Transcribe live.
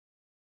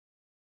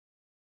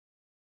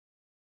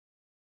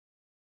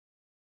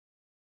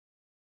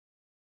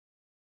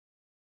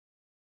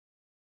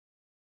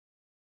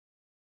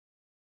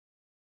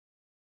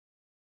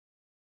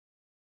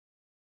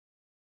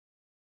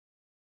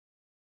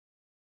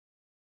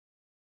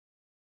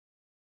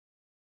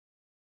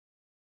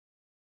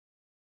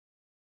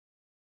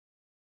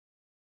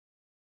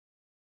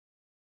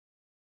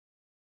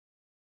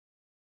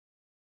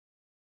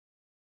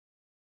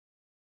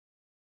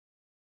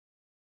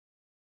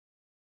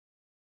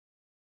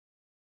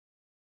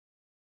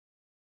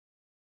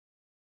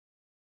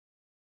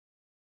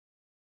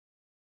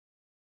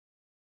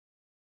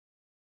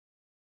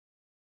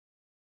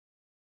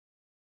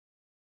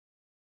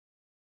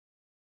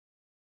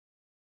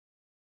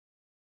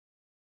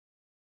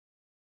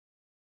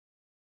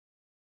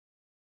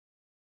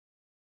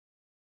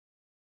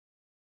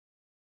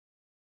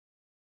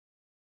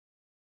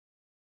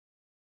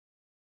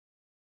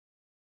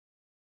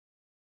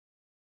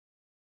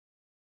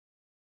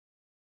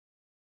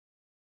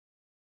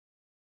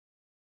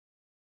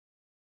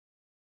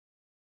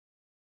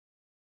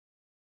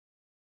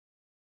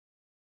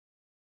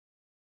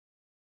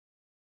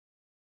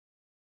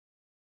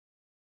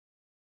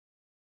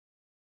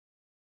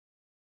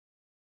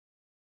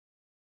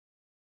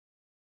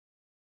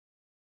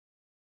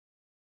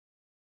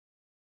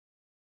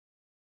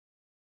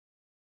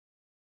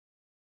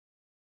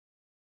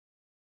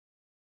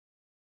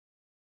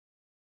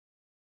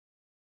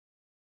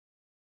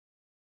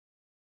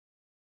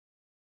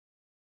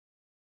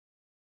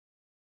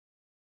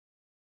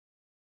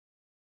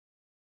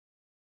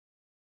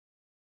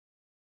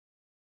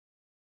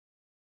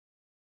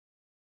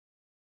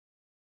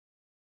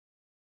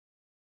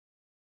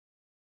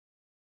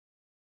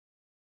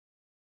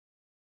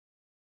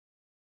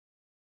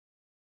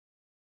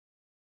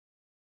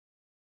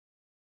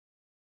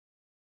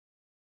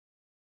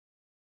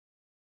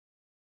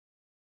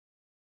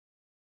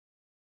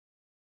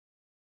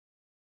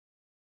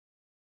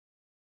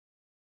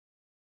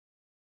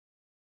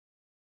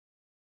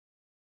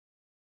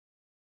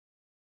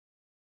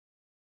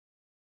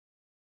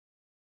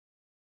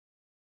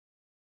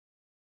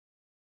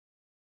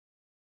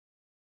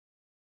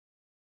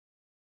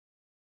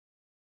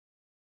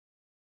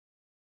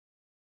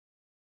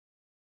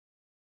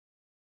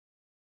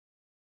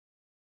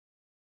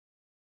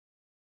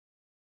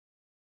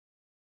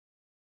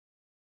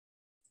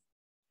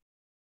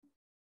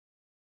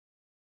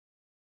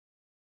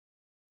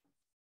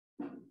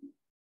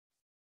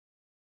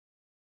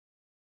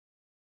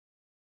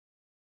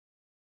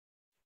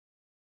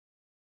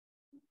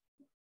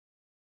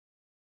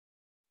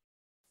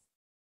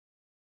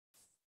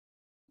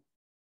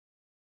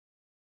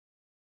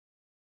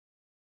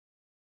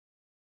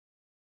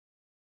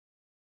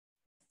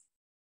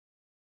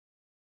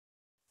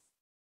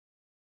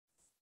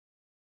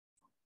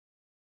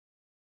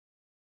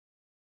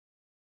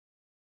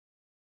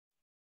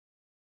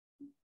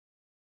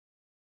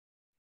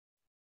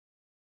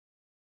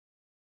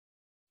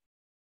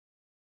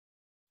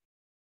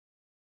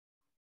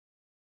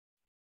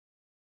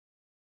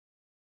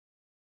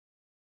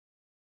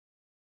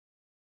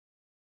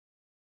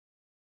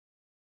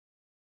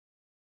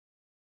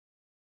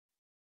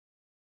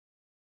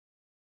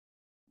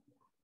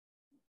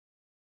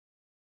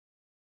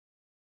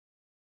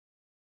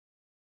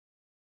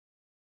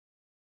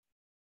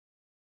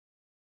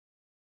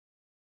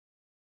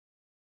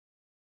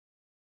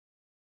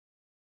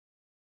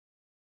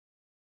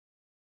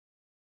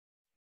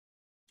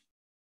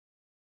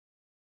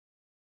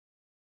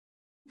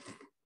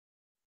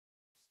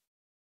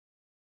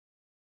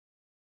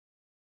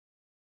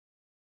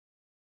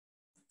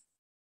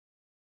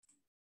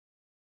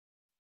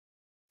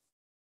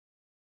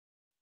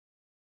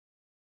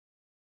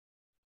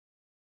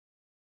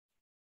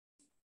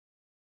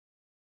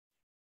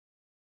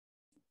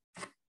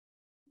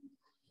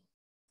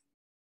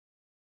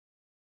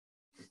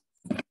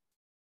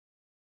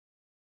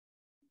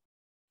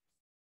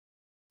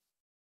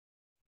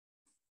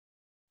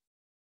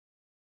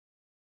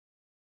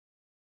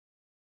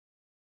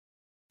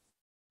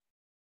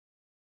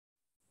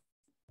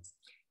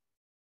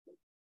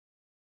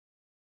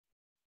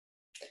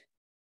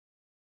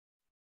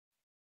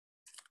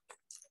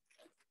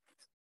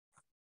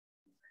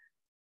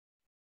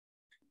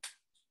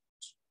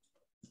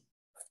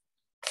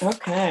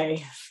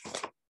Okay.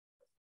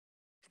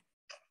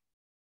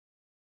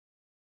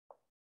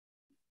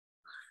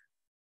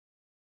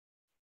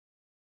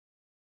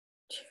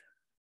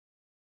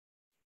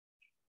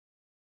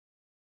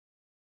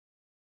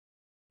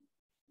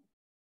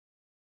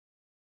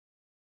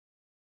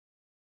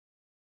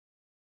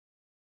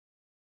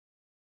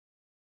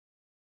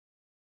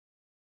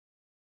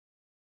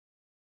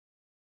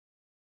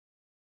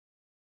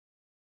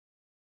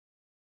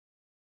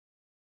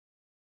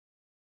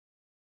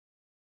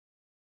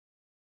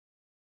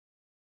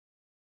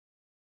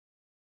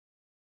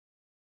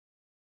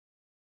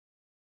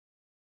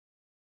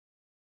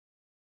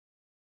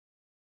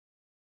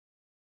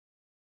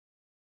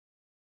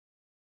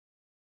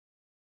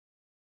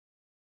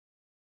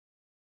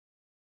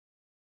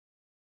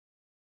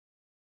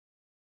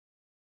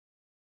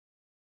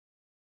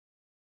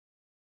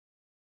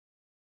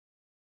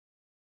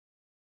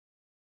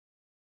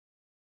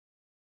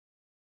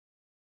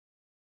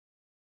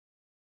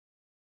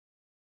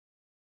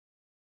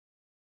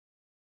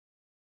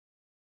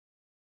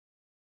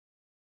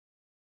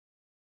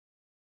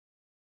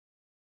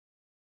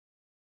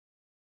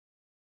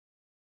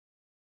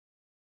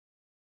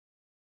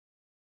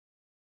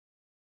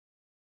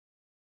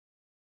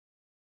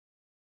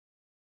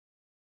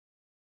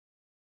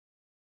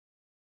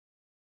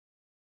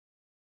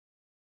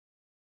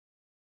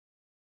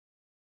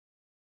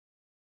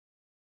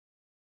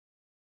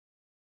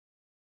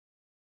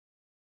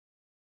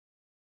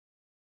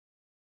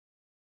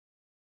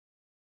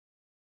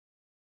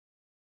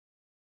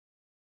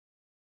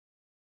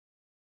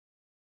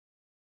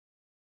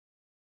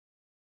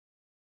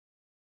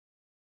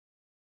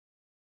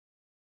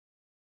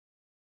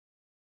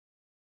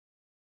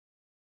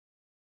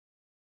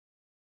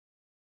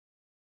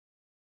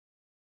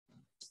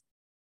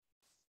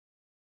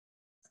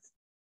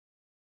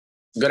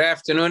 Good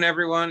afternoon,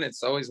 everyone.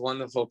 It's always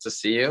wonderful to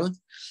see you.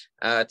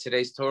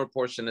 Today's Torah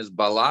portion is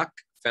Balak,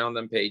 found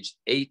on page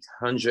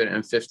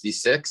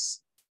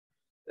 856.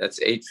 That's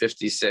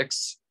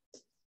 856.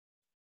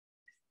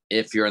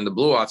 If you're in the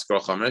Blue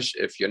Scroll Chumash,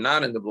 if you're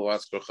not in the Blue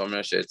Scroll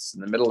Chumash, it's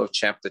in the middle of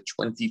chapter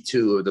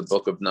 22 of the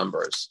book of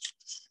Numbers.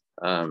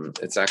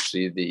 It's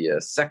actually the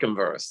second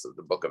verse of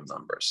the book of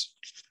Numbers.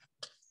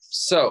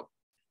 So,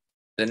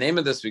 the name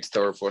of this week's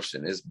Torah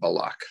portion is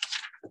Balak.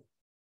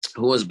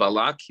 Who was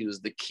Balak? He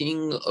was the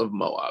king of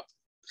Moab.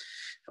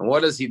 And what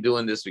does he do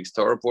in this week's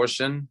Torah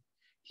portion?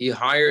 He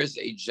hires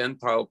a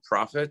Gentile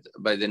prophet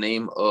by the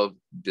name of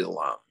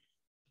Bilam.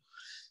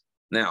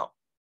 Now,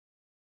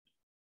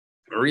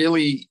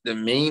 really, the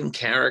main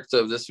character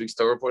of this week's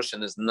Torah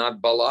portion is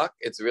not Balak.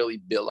 It's really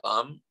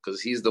Bilam, because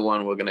he's the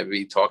one we're going to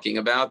be talking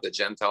about, the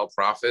Gentile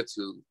prophet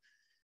who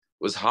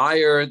was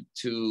hired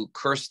to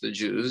curse the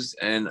Jews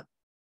and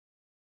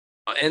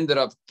ended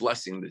up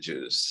blessing the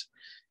Jews.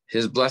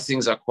 His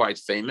blessings are quite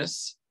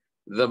famous.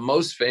 The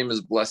most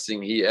famous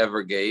blessing he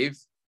ever gave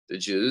the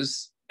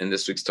Jews in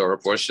this week's Torah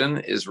portion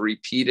is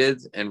repeated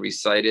and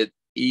recited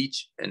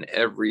each and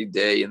every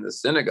day in the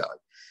synagogue.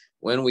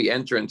 When we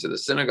enter into the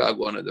synagogue,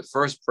 one of the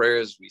first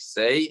prayers we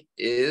say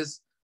is,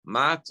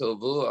 Ma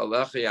tovu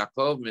alecha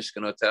Yaakov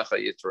mishkanotecha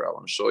Yisrael.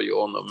 I'm sure you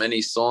all know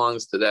many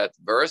songs to that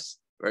verse,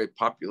 very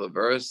popular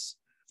verse.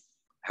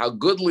 How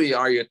goodly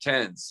are your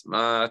tents,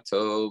 Ma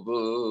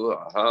tovu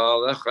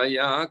alecha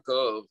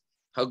Yaakov.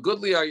 How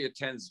goodly are your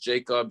tents,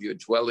 Jacob, your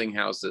dwelling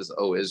houses,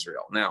 O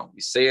Israel. Now,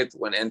 we say it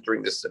when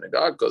entering the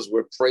synagogue because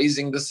we're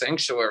praising the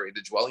sanctuary,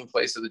 the dwelling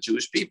place of the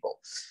Jewish people.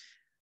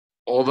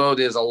 Although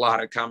there's a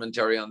lot of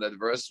commentary on that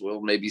verse,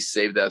 we'll maybe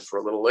save that for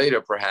a little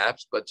later,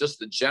 perhaps. But just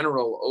the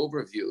general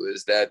overview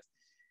is that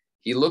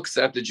he looks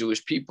at the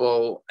Jewish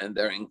people and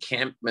their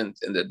encampment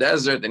in the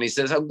desert, and he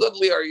says, how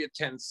goodly are your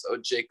tents, O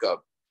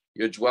Jacob,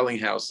 your dwelling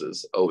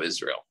houses, O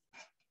Israel.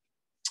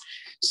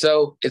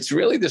 So it's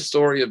really the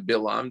story of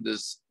Bilam,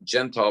 this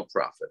Gentile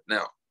prophet.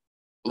 Now,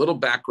 a little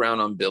background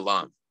on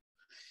Bilam.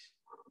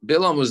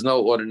 Bilam was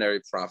no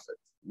ordinary prophet.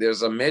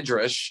 There's a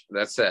midrash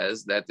that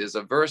says that there's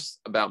a verse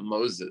about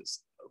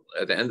Moses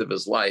at the end of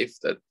his life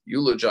that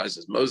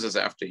eulogizes Moses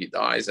after he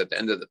dies at the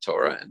end of the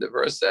Torah. And the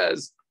verse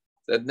says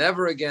that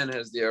never again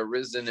has there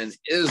arisen in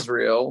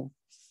Israel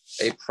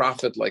a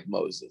prophet like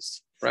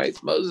Moses, right?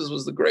 Moses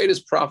was the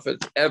greatest prophet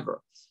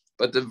ever.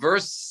 But the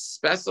verse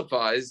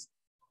specifies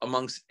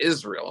amongst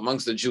Israel,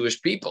 amongst the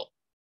Jewish people.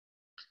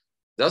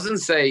 Doesn't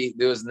say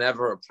there was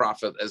never a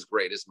prophet as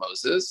great as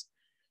Moses.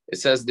 It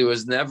says there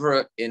was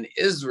never in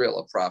Israel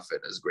a prophet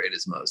as great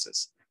as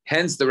Moses.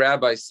 Hence, the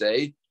rabbis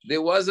say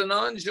there was a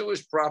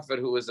non-Jewish prophet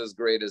who was as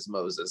great as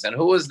Moses. And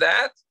who was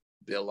that?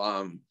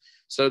 Bilam.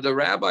 So the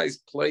rabbis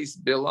place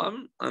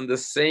Bilam on the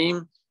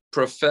same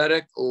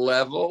prophetic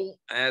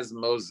level as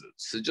Moses.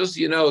 So just,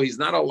 he's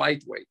not a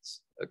lightweight.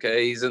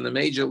 Okay, he's in the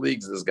major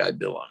leagues, this guy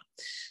Bilam.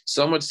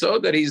 So much so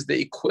that he's the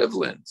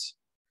equivalent,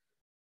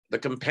 the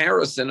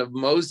comparison of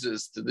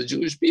Moses to the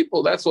Jewish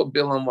people. That's what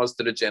Bilam was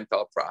to the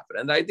Gentile prophet.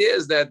 And the idea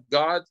is that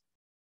God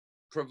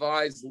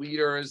provides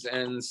leaders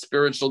and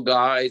spiritual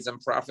guides and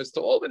prophets to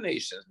all the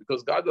nations,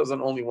 because God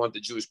doesn't only want the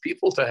Jewish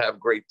people to have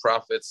great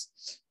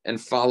prophets and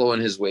follow in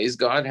his ways.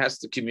 God has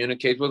to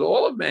communicate with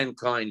all of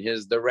mankind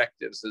his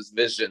directives, his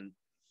vision.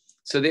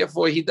 So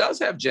therefore, he does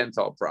have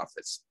Gentile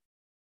prophets.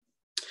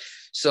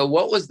 So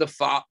what was the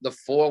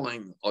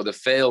falling or the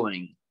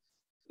failing,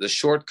 the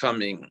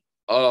shortcoming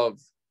of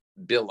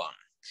Bilam?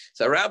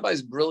 So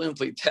rabbis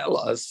brilliantly tell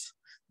us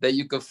that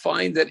you could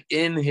find it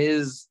in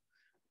his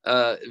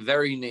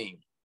very name.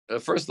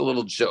 First, a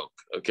little joke,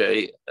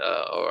 okay?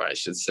 Or I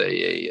should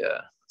say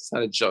it's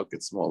not a joke,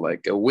 it's more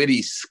like a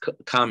witty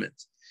comment.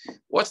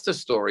 What's the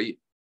story?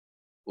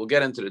 We'll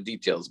get into the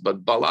details,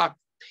 but Balak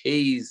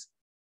pays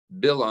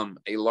Bilam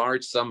a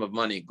large sum of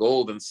money,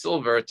 gold and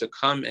silver, to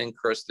come and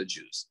curse the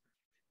Jews.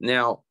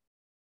 Now,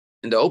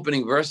 in the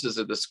opening verses,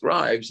 it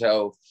describes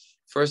how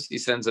first he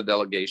sends a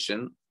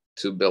delegation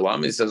to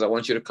Bilam. He says, I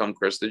want you to come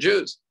curse the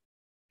Jews.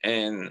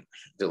 And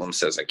Bilam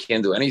says, I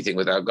can't do anything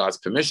without God's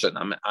permission.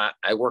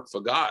 I work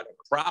for God. I'm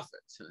a prophet.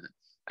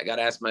 I got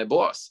to ask my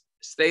boss.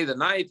 Stay the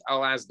night,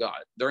 I'll ask God.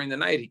 During the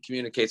night, he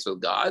communicates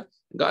with God.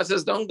 And God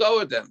says, don't go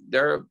with them.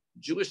 Their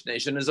Jewish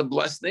nation is a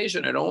blessed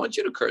nation. I don't want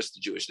you to curse the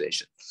Jewish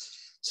nation.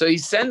 So he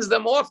sends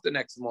them off the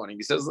next morning.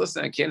 He says,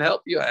 listen, I can't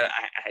help you. I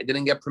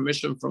didn't get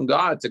permission from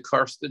God to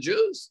curse the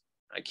Jews.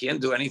 I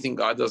can't do anything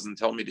God doesn't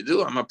tell me to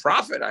do. I'm a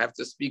prophet. I have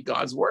to speak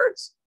God's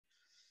words.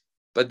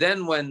 But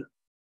then when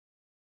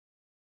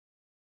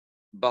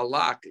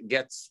Balak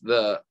gets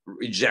the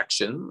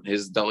rejection,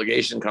 his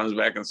delegation comes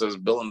back and says,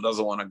 Bilam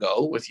doesn't want to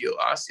go with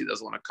us. He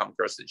doesn't want to come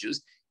curse the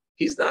Jews.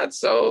 He's not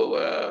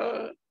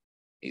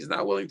he's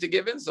not willing to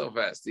give in so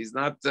fast. He's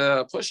not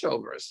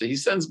pushover. So he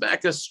sends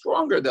back a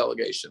stronger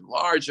delegation,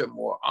 larger,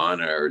 more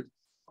honorary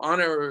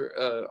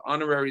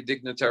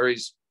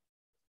dignitaries.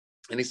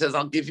 And he says,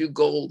 I'll give you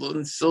gold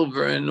and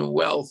silver and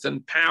wealth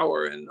and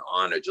power and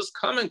honor. Just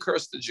come and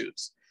curse the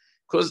Jews.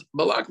 Because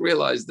Balak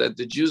realized that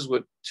the Jews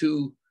were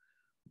too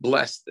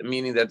blessed,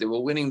 meaning that they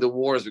were winning the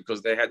wars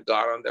because they had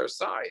God on their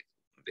side.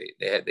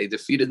 They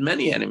defeated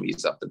many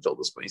enemies up until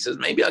this point. He says,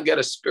 maybe I'll get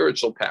a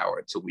spiritual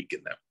power to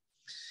weaken them.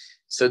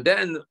 So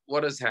then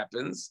what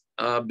happens?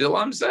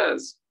 Bilam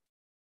says,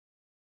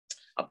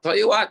 I'll tell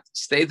you what,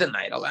 stay the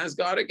night. I'll ask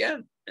God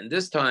again. And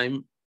this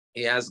time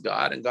he asks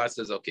God, and God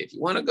says, okay, if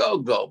you want to go,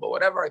 go. But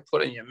whatever I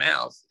put in your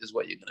mouth is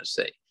what you're going to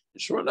say.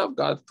 And sure enough,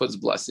 God puts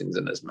blessings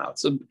in his mouth.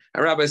 So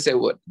a rabbi say,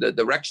 what the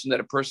direction that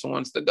a person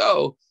wants to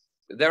go,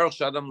 you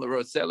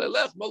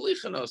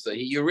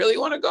really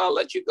want to go, I'll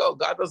let you go.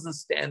 God doesn't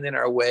stand in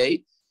our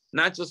way,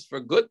 not just for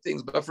good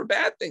things, but for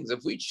bad things.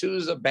 If we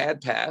choose a bad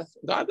path,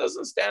 God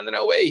doesn't stand in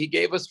our way. He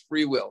gave us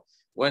free will.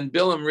 When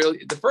Bilam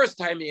the first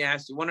time he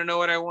asked, you want to know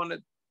what I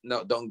wanted?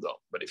 No, don't go.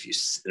 But if you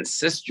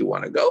insist you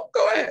want to go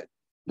ahead.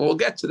 We'll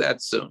get to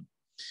that soon.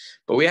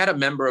 But we had a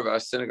member of our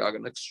synagogue,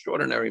 an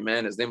extraordinary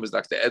man. His name was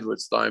Dr.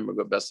 Edward Steinberg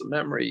of blessed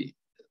memory.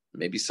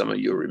 Maybe some of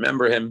you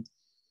remember him.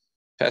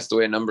 Passed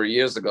away a number of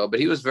years ago, but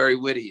he was very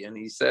witty. And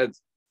he said,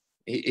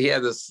 he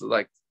had this,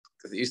 like,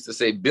 he used to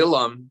say,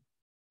 Bilam,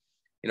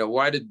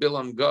 why did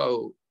Bilam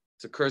go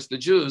to curse the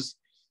Jews?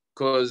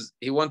 Because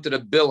he wanted a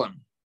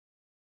Bilam.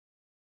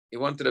 He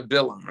wanted a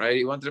Bilam, right?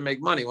 He wanted to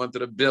make money. He wanted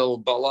to bill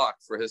Balak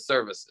for his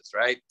services,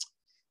 right?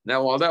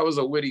 Now, while that was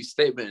a witty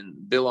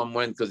statement, Bilam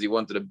went because he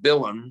wanted a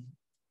Bilam.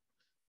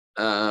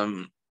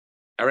 Our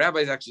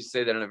rabbis actually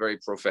say that in a very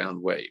profound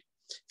way.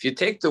 If you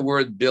take the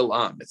word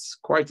Bilam, it's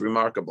quite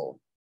remarkable.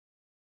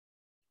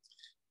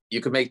 You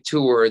can make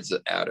two words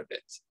out of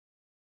it.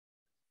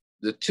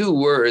 The two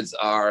words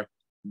are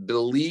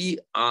Bili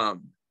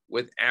Am,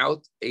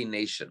 without a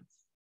nation.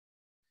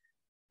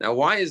 Now,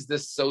 why is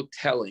this so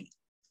telling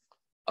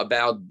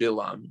about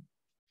Bilam?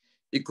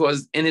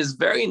 Because in his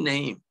very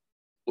name,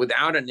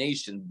 without a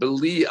nation,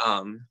 Bili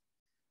Am,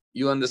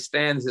 you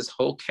understand his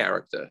whole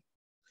character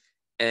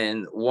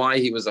and why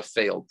he was a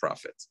failed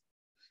prophet.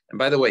 And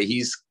by the way,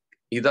 he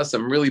does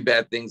some really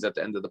bad things at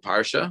the end of the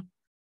Parsha.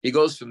 He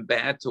goes from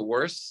bad to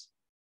worse,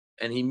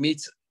 and he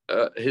meets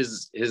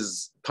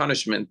his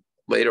punishment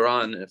later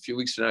on. A few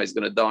weeks from now, he's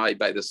going to die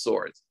by the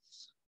sword.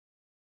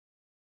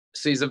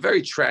 So he's a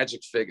very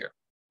tragic figure.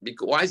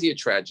 Why is he a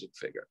tragic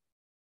figure?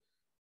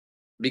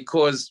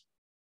 Because,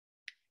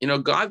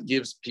 God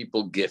gives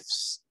people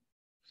gifts.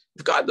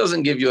 If God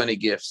doesn't give you any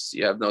gifts,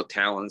 you have no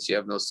talents, you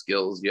have no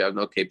skills, you have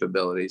no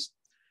capabilities.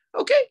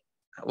 Okay,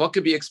 what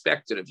could be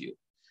expected of you?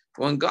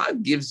 When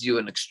God gives you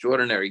an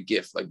extraordinary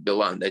gift like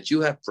Bilam, that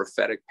you have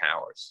prophetic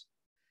powers,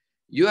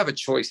 you have a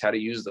choice how to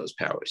use those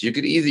powers. You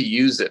could either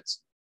use it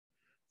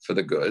for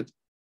the good,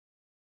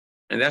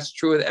 and that's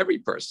true with every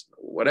person.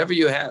 Whatever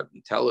you have,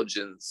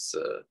 intelligence,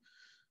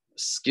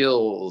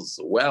 skills,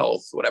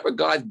 wealth, whatever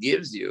God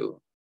gives you,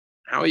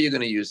 how are you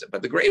going to use it?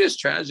 But the greatest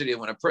tragedy is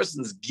when a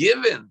person's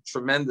given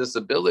tremendous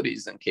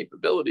abilities and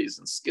capabilities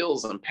and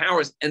skills and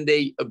powers, and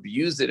they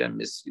abuse it and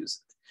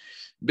misuse it.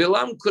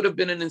 Bilam could have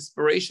been an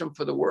inspiration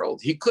for the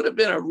world. He could have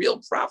been a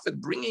real prophet,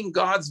 bringing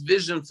God's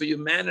vision for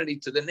humanity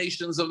to the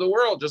nations of the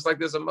world, just like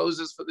there's a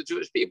Moses for the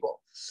Jewish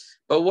people.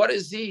 But what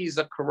is he? He's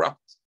a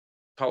corrupt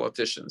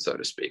politician, so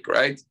to speak,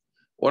 right?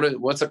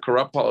 What's a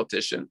corrupt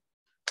politician?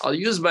 I'll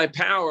use my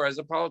power as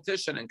a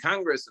politician in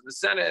Congress, in the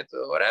Senate,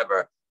 or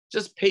whatever.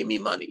 Just pay me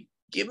money.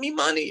 Give me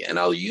money, and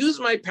I'll use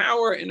my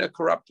power in a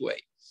corrupt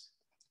way.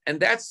 And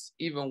that's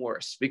even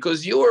worse,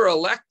 because you were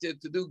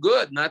elected to do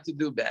good, not to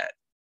do bad.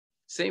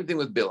 Same thing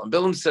with Bilam.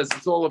 Bilam says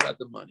it's all about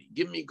the money.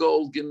 Give me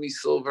gold, give me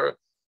silver.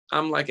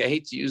 I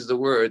hate to use the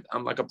word,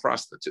 I'm like a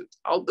prostitute.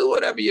 I'll do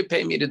whatever you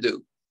pay me to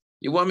do.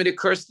 You want me to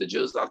curse the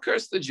Jews? I'll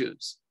curse the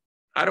Jews.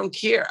 I don't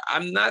care.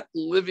 I'm not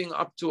living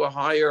up to a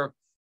higher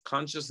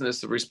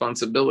consciousness of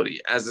responsibility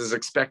as is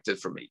expected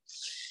from me.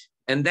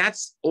 And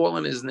that's all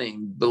in his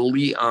name,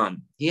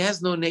 Beli'am. He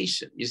has no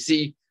nation. You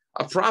see,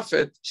 a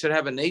prophet should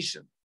have a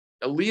nation.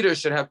 A leader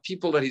should have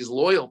people that he's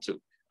loyal to.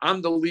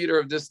 I'm the leader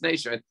of this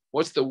nation.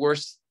 What's the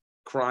worst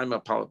crime a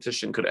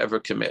politician could ever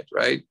commit,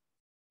 right?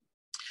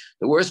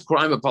 The worst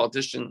crime a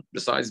politician,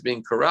 besides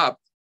being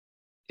corrupt,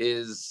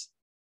 is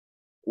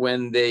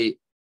when they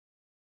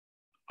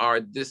are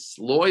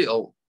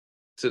disloyal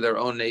to their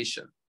own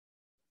nation,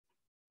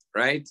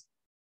 right?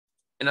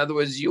 In other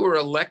words, you were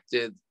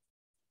elected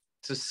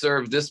to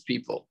serve this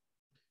people.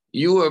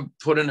 You were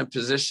put in a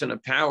position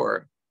of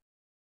power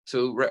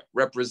to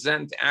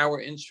represent our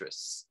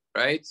interests,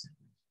 right?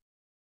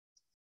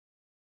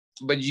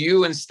 But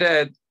you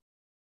instead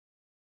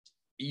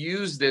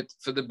used it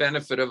for the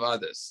benefit of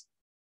others.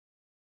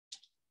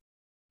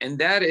 And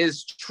that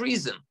is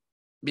treason,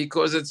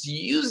 because it's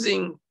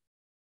using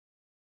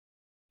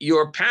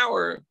your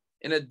power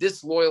in a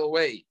disloyal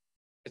way.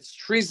 It's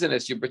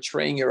treasonous. You're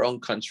betraying your own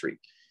country.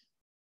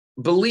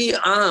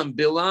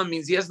 Bilam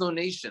means he has no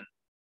nation.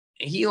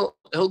 He'll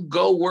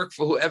go work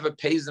for whoever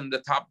pays him the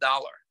top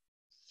dollar.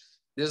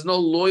 There's no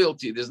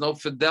loyalty. There's no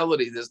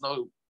fidelity. There's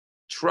no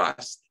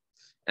trust.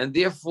 And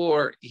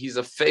therefore, he's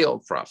a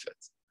failed prophet.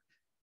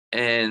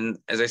 And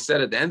as I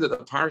said, at the end of the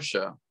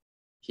Parsha,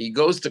 he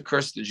goes to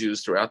curse the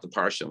Jews throughout the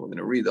Parsha. We're going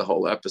to read the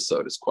whole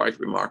episode. It's quite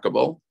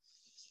remarkable.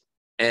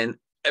 And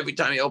every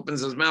time he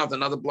opens his mouth,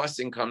 another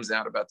blessing comes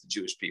out about the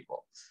Jewish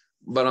people.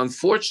 But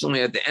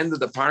unfortunately, at the end of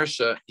the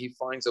Parsha, he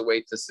finds a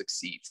way to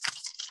succeed.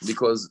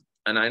 Because,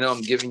 and I know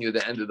I'm giving you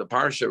the end of the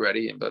Parsha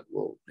already, but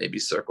we'll maybe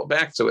circle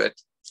back to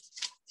it.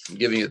 I'm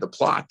giving you the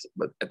plot.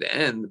 But at the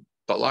end,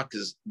 Balak,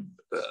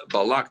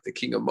 the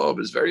king of Moab,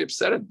 is very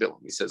upset at Bilam.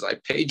 He says, I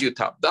paid you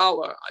top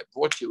dollar. I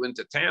brought you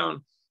into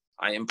town.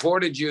 I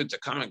imported you to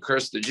come and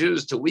curse the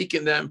Jews, to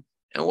weaken them.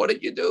 And what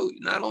did you do?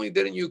 Not only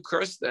didn't you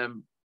curse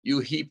them, you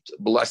heaped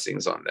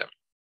blessings on them.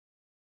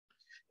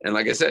 And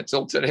like I said,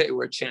 till today,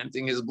 we're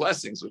chanting his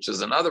blessings, which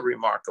is another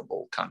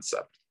remarkable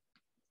concept.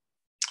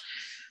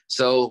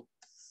 So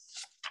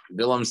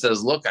Bilam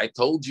says, look, I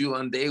told you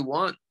on day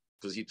one,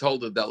 because he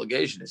told the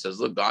delegation, he says,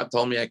 look, God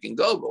told me I can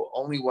go, but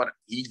only what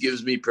he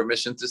gives me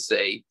permission to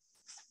say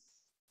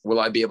will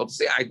I be able to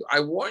say. I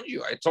warned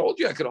you. I told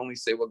you I could only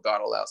say what God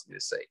allows me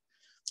to say.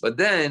 But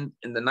then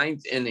in the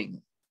 9th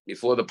inning,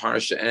 before the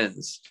parsha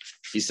ends,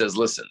 he says,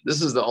 listen,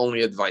 this is the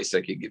only advice I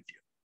could give you.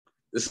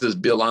 This is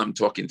Bilam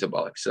talking to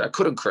Balak. He said, I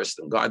couldn't curse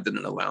them. God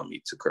didn't allow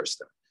me to curse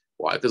them.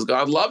 Why? Because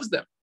God loves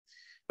them.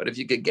 But if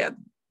you could get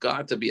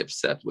God to be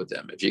upset with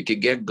them, if you could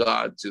get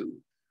God to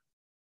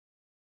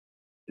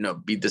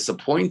be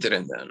disappointed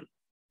in them,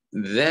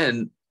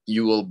 then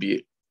you will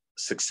be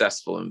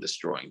successful in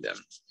destroying them.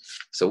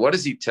 So what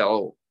does he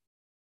tell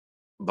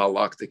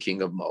Balak, the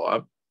king of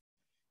Moab?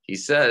 He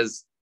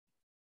says,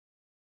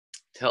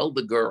 tell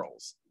the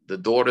girls, the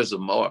daughters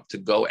of Moab, to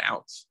go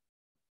out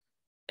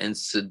and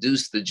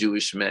seduce the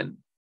Jewish men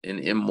in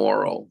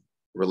immoral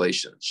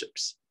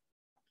relationships.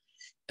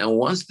 And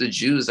once the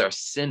Jews are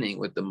sinning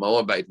with the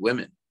Moabite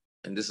women,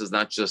 and this is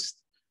not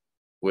just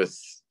with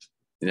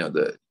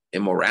the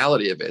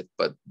immorality of it,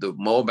 but the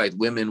Moabite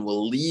women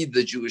will lead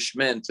the Jewish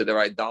men to their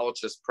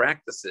idolatrous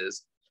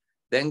practices,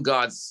 then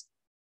God's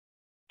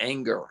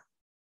anger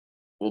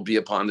will be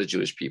upon the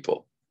Jewish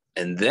people.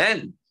 And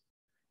then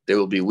they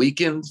will be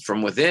weakened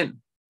from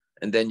within,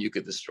 and then you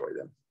could destroy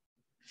them.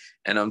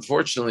 And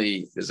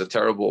unfortunately,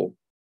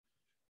 I'm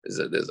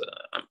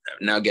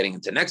now getting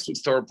into next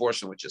week's Torah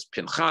portion, which is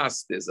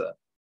Pinchas. The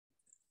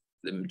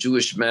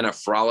Jewish men are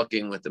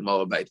frolicking with the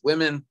Moabite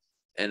women,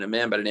 and a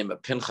man by the name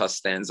of Pinchas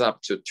stands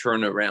up to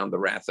turn around the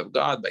wrath of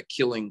God by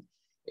killing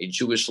a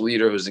Jewish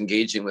leader who's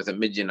engaging with a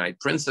Midianite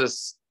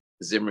princess,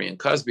 Zimri and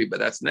Cosby, but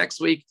that's next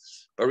week.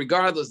 But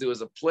regardless, there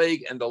was a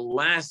plague, and the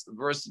last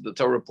verse of the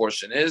Torah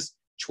portion is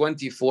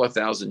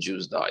 24,000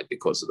 Jews died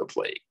because of the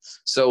plague.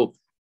 So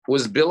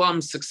was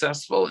Bilam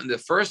successful? In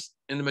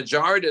the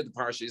majority of the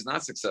parsha, he's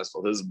not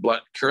successful. His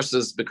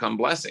curses become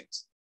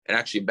blessings. It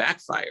actually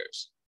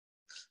backfires.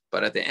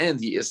 But at the end,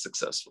 he is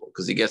successful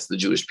because he gets the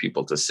Jewish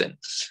people to sin.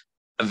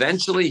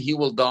 Eventually, he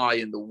will die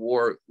in the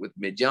war with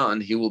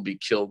Midian. He will be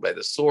killed by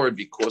the sword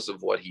because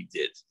of what he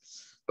did.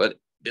 But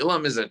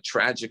Bilam is a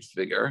tragic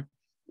figure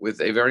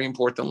with a very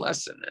important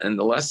lesson. And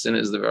the lesson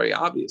is the very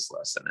obvious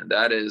lesson. And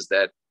that is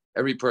that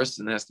every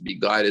person has to be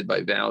guided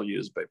by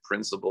values, by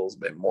principles,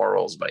 by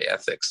morals, by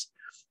ethics,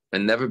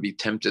 and never be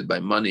tempted by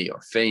money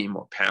or fame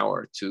or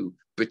power to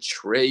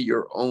betray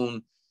your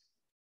own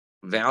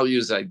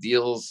values,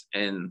 ideals,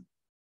 and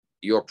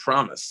your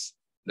promise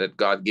that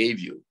God gave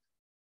you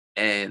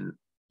and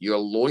your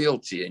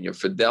loyalty and your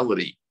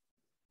fidelity,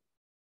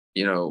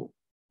 to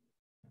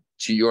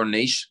your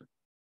nation.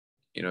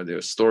 There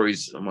are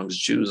stories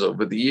amongst Jews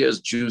over the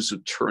years, Jews who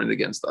turned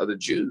against other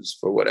Jews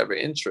for whatever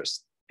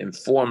interest,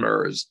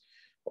 informers,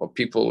 or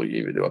people,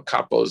 even there were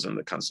capos in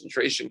the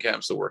concentration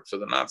camps who worked for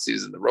the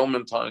Nazis in the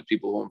Roman times,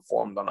 people who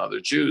informed on other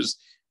Jews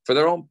for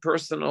their own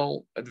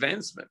personal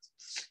advancement.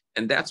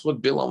 And that's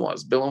what Bilam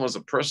was. Bilam was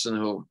a person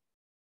who,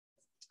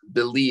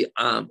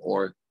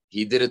 or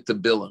he did it to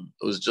Bilam.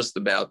 It was just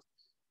about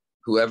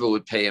whoever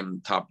would pay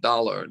him top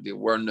dollar. There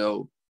were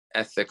no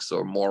ethics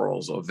or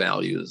morals or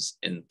values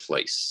in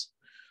place.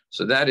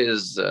 So that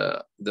is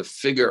the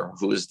figure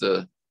who is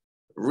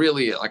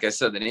really, like I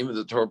said, the name of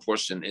the Torah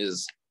portion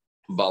is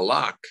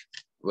Balak,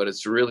 but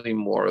it's really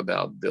more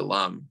about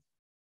Bilam,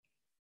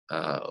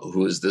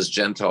 who is this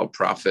Gentile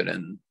prophet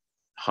and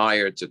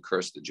hired to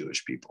curse the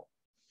Jewish people.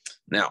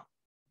 Now,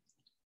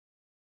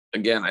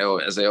 again,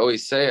 as I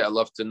always say, I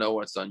love to know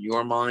what's on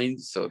your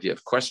mind. So if you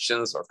have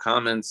questions or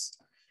comments,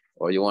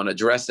 or you want to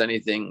address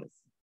anything,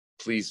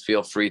 please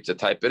feel free to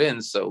type it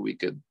in so we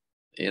could,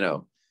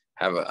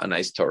 have a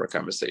nice Torah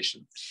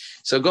conversation.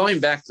 So going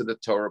back to the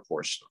Torah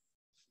portion,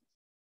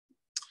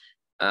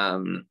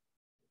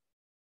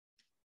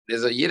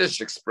 there's a Yiddish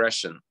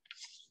expression,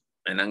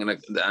 and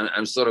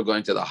I'm sort of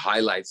going to the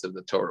highlights of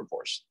the Torah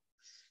portion.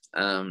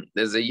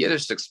 There's a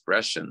Yiddish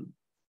expression,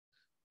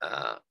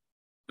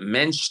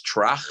 Mensch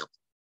tracht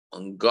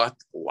und Gott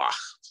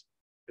lacht.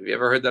 Have you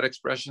ever heard that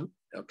expression?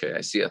 Okay,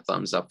 I see a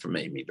thumbs up from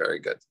Amy. Very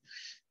good.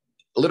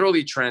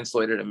 Literally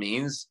translated, it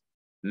means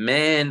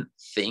man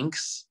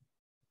thinks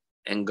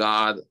and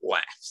God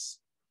laughs.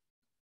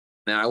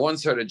 Now, I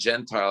once heard a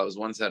Gentile, I was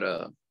once at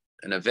an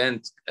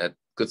event at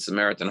Good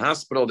Samaritan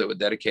Hospital. They were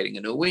dedicating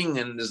a new wing,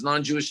 and this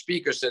non-Jewish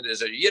speaker said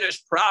there's a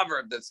Yiddish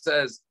proverb that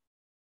says,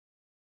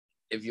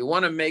 if you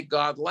want to make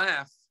God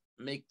laugh,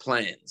 make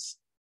plans,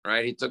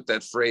 right? He took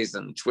that phrase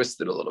and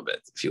twisted a little bit.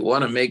 If you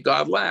want to make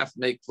God laugh,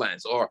 make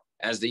plans. Or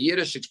as the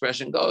Yiddish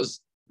expression goes,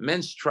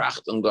 Mensch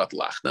tracht und Gott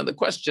lacht. Now the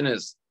question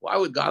is, why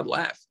would God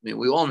laugh? I mean,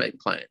 we all make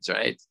plans,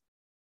 right?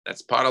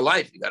 That's part of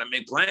life. You got to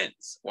make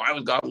plans. Why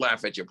would God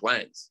laugh at your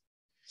plans?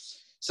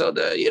 So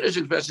the Yiddish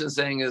expression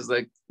saying is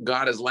like,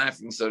 God is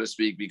laughing, so to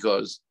speak,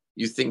 because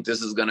you think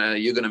you're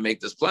going to make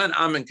this plan.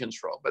 I'm in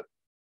control. But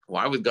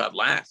why would God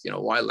laugh?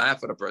 Why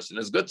laugh at a person?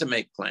 It's good to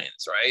make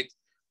plans, right?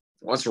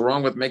 What's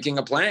wrong with making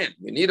a plan?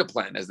 You need a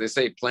plan. As they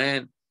say,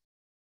 plan.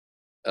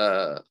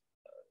 They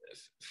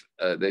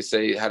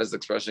say, how does the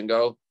expression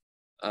go?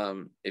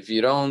 If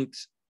you don't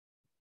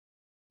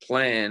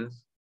plan,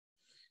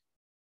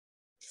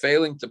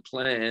 failing to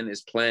plan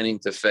is planning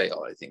to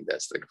fail. I think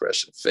that's the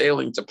expression.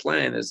 Failing to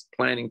plan is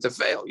planning to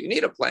fail. You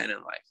need a plan in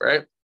life,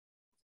 right?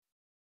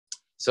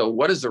 So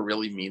what does it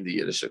really mean, the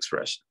Yiddish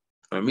expression?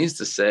 What it means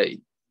to say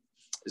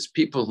is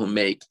people who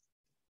make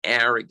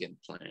arrogant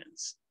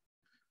plans,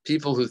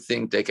 people who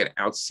think they can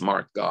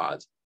outsmart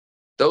God.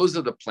 Those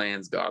are the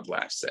plans God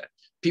laughs at.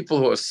 People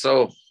who are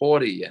so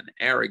haughty and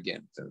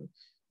arrogant and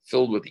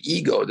filled with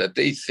ego that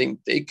they think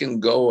they can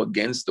go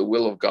against the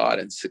will of God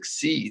and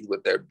succeed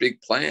with their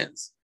big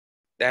plans.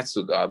 That's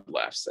who God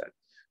laughs at.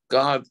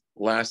 God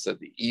laughs at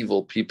the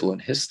evil people in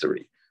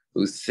history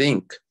who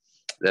think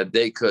that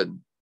they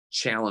could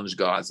challenge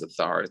God's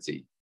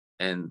authority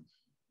and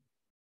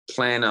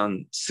plan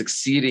on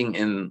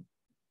succeeding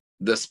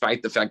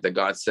despite the fact that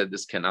God said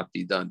this cannot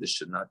be done, this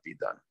should not be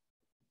done.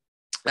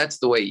 That's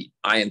the way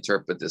I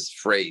interpret this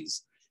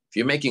phrase. If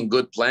you're making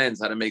good plans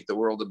how to make the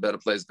world a better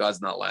place,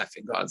 God's not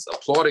laughing. God's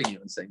applauding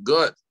you and saying,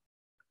 good,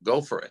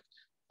 go for it.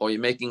 Or you're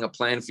making a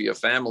plan for your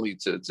family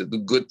to do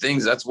good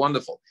things. That's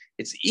wonderful.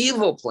 It's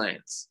evil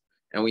plans.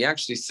 And we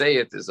actually say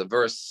it. There's a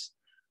verse.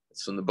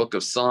 It's from the book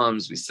of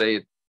Psalms. We say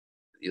it.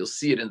 You'll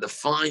see it in the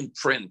fine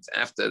print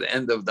after the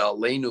end of the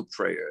Aleinu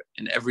prayer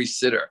in every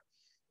siddur.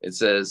 It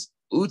says,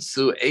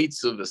 Utsu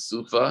eitzu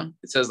v'sufa.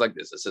 It says like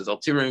this. It says,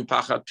 Al tirim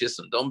pachad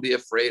pisum. Don't be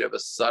afraid of a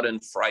sudden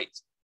fright.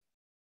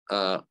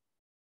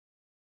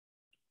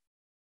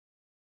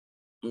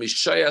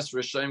 Mishayas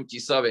Rishayim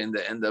Kisave,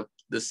 and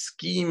the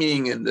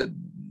scheming and the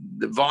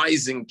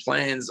devising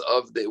plans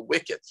of the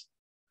wicked.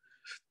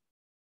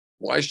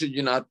 Why should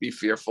you not be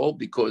fearful?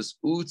 Because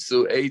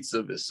Utsu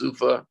Eitzu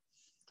V'Sufa,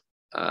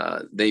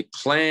 they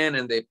plan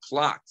and they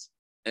plot,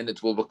 and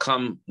it will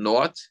become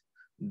naught.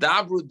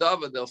 Dabru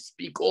Dava, they'll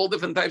speak all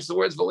different types of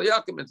words.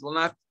 V'Layakim, it will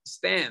not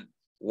stand.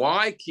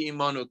 Why? Ki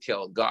imanu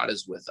kel, God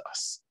is with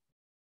us.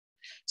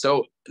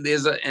 So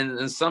there's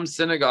in some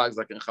synagogues,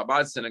 like in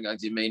Chabad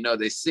synagogues, you may know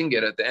they sing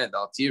it at the end.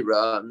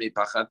 Altira mi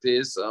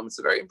pachatis. It's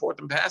a very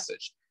important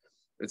passage.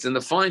 It's in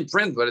the fine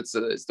print, but it's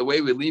the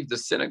way we leave the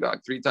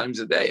synagogue 3 times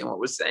a day. And what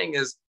we're saying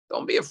is,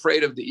 don't be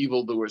afraid of the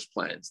evildoers'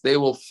 plans. They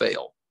will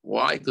fail.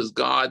 Why? Because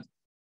God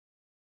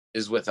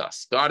is with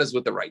us. God is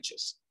with the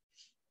righteous.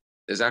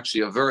 There's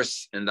actually a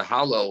verse in the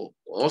Hallel,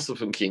 also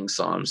from King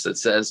Psalms, that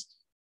says,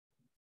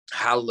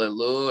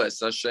 Hallelujah,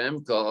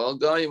 Hashem, all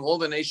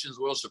the nations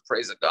will should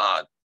praise a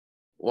God.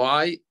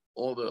 Why?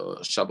 All the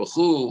Shabachu,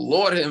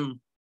 Lord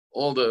him,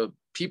 all the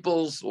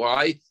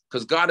Why?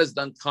 Because God has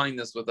done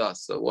kindness with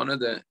us. So one of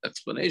the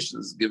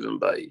explanations given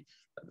by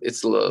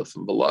Itzla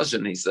from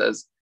Belazhin, he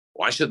says,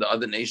 why should the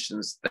other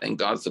nations thank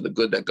God for the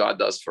good that God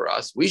does for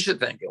us? We should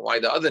thank Him. Why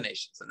the other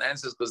nations? And the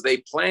answer is because they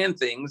plan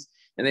things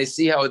and they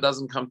see how it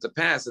doesn't come to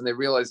pass and they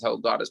realize how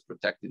God is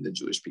protecting the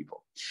Jewish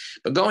people.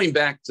 But going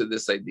back to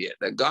this idea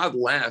that God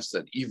laughs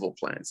at evil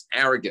plans,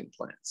 arrogant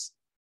plans,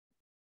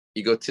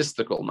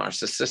 egotistical,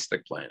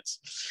 narcissistic plans.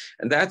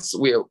 And that's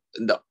where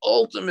the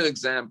ultimate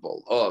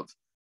example of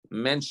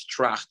Mensch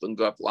tracht und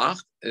Gott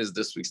lacht is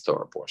this week's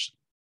Torah portion.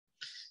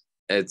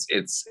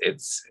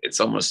 It's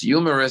almost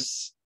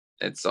humorous.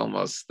 It's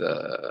almost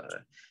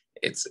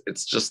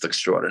it's just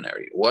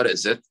extraordinary. What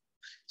is it?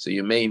 So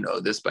you may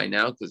know this by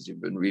now because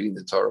you've been reading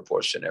the Torah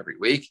portion every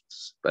week.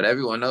 But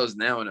everyone knows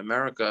now in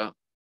America,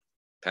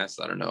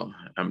 past I don't know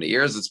how many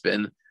years it's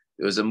been,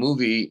 there was a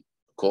movie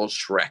called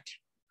Shrek.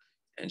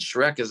 And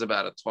Shrek is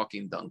about a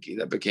talking donkey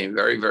that became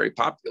very, very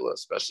popular,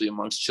 especially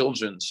amongst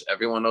children.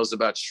 Everyone knows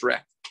about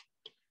Shrek.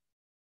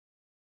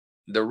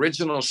 The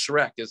original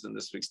Shrek is in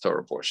this week's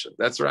Torah portion.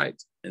 That's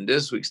right. In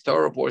this week's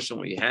Torah portion,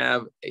 we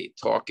have a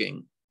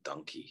talking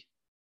donkey.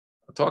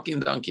 A talking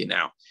donkey.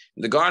 Now,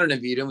 in the Garden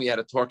of Eden, we had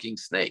a talking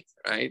snake,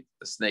 right?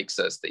 The snake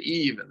says to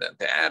Eve and then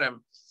to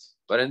Adam.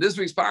 But in this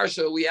week's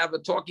Parsha, we have a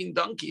talking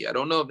donkey. I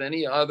don't know of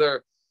any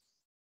other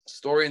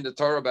story in the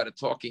Torah about a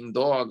talking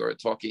dog or a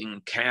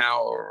talking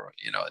cow or,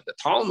 the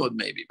Talmud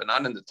maybe, but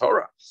not in the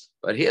Torah.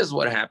 But here's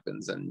what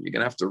happens, and you're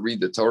going to have to read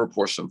the Torah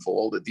portion for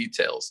all the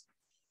details.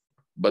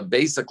 But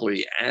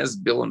basically, as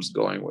Bilam's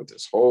going with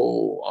his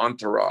whole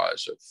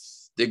entourage of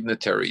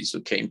dignitaries who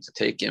came to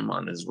take him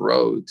on his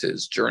road to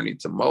his journey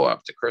to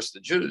Moab to curse the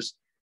Jews,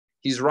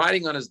 he's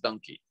riding on his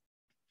donkey.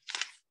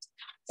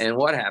 And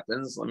what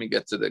happens? Let me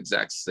get to the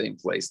exact same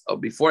place. Oh,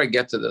 before I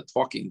get to the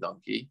talking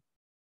donkey,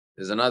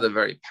 there's another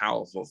very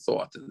powerful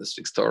thought in this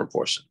week's Torah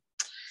portion.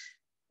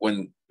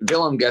 When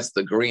Bilam gets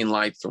the green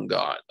light from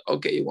God,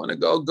 okay, you want to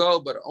go,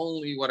 but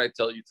only what I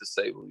tell you to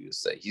say will you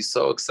say. He's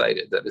so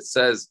excited that it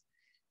says,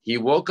 he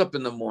woke up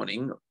in the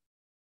morning,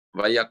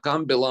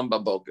 Vayakam Bilam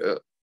baboker.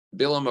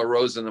 Bilam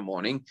arose in the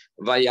morning,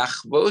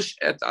 Vayachvosh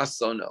et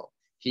asono.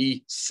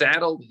 He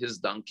saddled his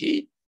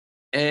donkey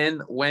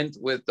and went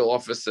with the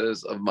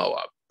officers of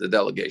Moab, the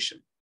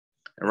delegation.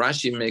 And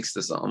Rashi makes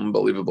this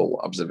unbelievable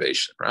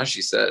observation.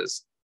 Rashi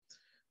says,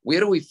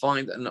 where do we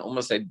find an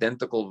almost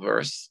identical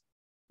verse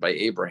by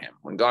Abraham?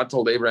 When God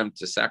told Abraham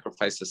to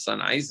sacrifice his son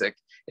Isaac,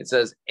 it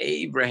says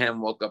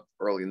Abraham woke up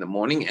early in the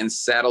morning and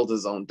saddled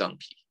his own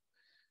donkey.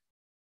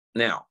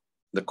 Now,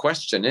 the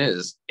question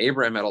is,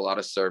 Abraham had a lot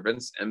of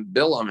servants and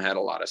Bilam had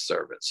a lot of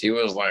servants. He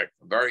was like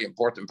a very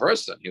important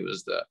person. He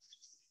was the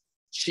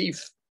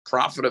chief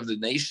prophet of the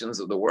nations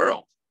of the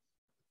world.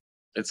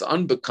 It's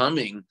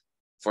unbecoming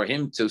for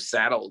him to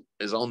saddle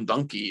his own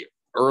donkey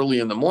early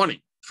in the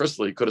morning. First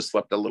of all, he could have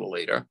slept a little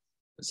later.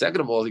 And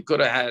second of all, he could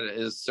have had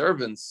his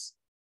servants,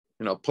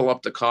 pull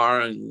up the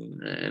car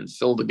and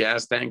fill the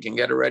gas tank and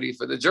get it ready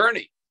for the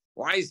journey.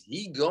 Why is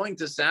he going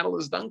to saddle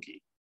his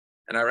donkey?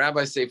 And our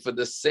rabbis say for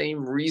the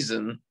same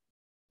reason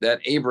that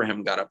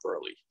Abraham got up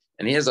early.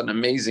 And here's an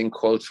amazing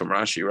quote from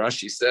Rashi.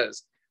 Rashi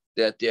says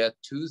that there are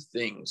two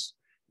things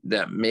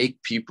that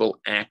make people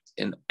act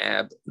in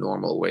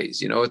abnormal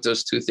ways. You know what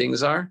those two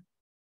things are?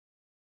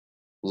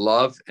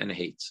 Love and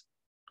hate.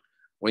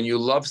 When you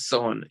love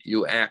someone,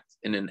 you act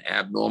in an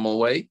abnormal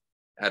way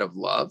out of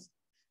love.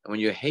 And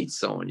when you hate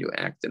someone, you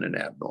act in an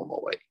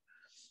abnormal way.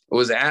 It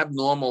was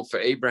abnormal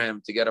for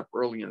Abraham to get up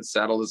early and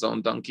saddle his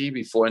own donkey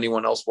before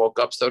anyone else woke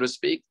up, so to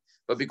speak.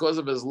 But because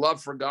of his love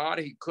for God,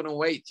 he couldn't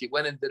wait. He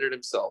went and did it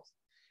himself.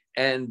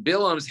 And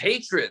Bilam's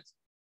hatred,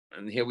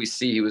 and here we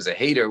see he was a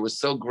hater, was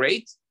so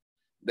great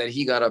that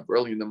he got up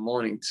early in the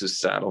morning to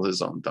saddle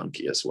his own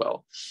donkey as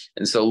well.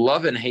 And so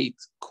love and hate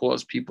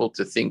cause people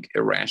to think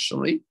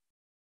irrationally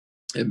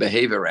and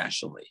behave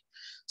irrationally.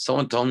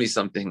 Someone told me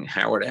something,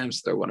 Howard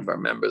Amster, one of our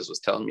members, was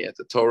telling me at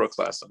the Torah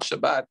class on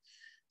Shabbat,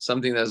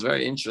 something that's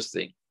very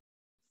interesting.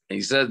 And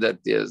he said that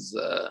there's,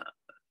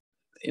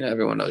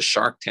 everyone knows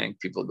Shark Tank,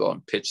 people go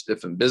and pitch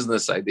different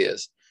business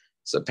ideas.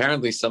 So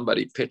apparently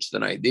somebody pitched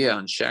an idea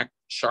on Shark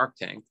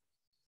Tank.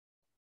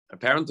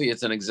 Apparently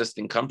it's an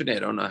existing company. I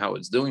don't know how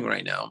it's doing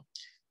right now.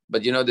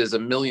 But there's a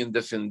million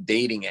different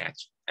dating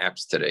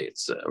apps today.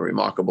 It's a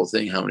remarkable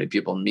thing how many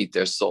people meet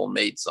their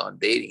soulmates on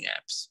dating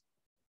apps.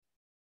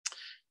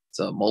 It's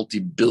a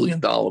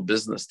multi-billion-dollar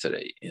business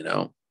today,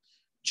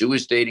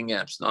 Jewish dating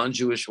apps,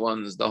 non-Jewish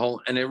ones,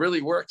 and it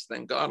really works.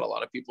 Thank God. A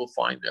lot of people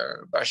find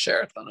their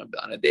bashert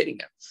on a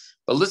dating app.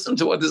 But listen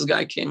to what this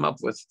guy came up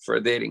with for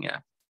a dating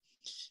app.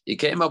 He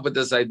came up with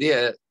this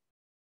idea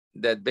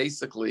that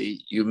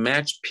basically you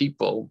match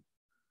people.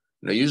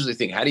 Usually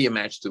think, how do you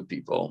match two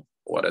people?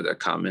 What are their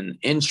common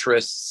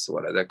interests?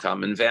 What are their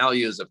common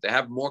values? If they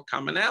have more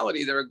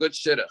commonality, they're a good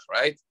shidduch,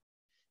 right?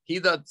 He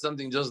does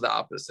something just the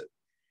opposite.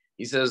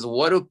 He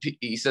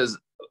says,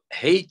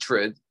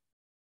 hatred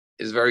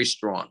is very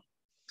strong.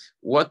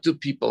 What do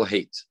people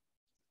hate?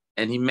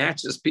 And he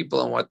matches people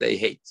on what they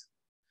hate.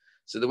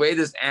 So the way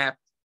this app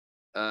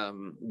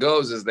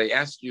goes is they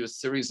ask you a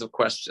series of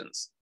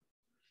questions,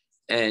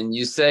 and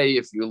you say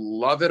if you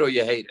love it or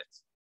you hate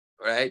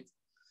it, right?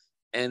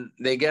 And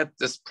they get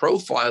this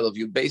profile of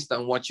you based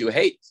on what you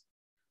hate.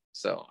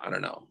 So I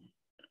don't know,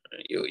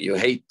 you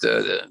hate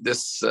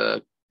this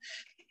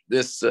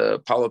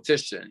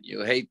politician,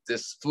 you hate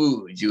this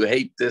food, you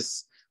hate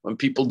this when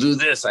people do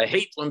this, I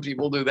hate when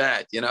people do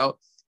that,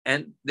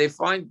 and they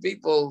find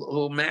people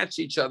who match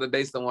each other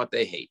based on what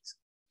they hate,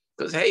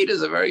 because hate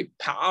is a very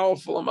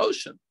powerful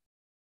emotion.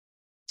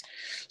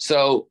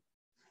 So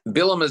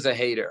Bilam is a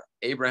hater,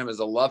 Abraham is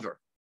a lover.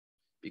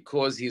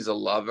 Because he's a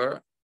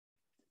lover,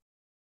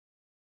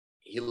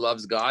 he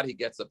loves God. He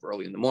gets up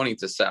early in the morning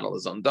to saddle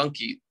his own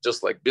donkey,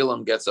 just like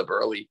Bilam gets up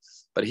early.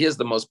 But here's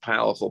the most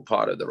powerful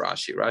part of the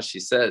Rashi.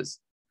 Rashi says,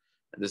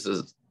 and this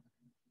is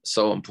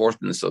so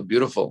important and so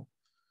beautiful,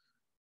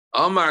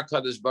 Amar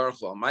Kadosh Baruch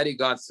Hu, Almighty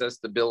God says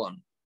to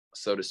Bilam,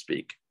 so to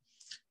speak,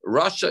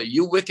 Rasha,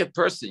 you wicked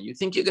person, you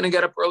think you're going to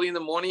get up early in the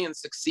morning and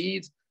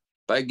succeed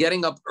by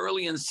getting up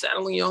early and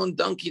saddling your own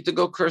donkey to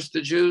go curse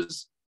the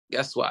Jews?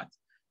 Guess what?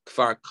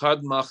 Kfar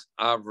Kadmach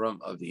Avram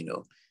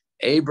Avinu.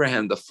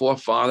 Abraham, the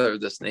forefather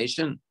of this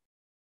nation,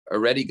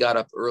 already got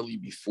up early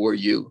before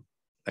you,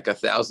 like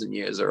 1,000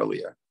 years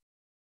earlier.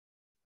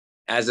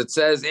 As it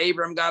says,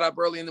 Abraham got up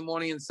early in the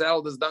morning and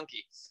saddled his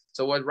donkey.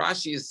 So what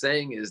Rashi is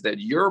saying is that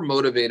you're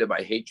motivated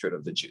by hatred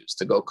of the Jews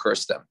to go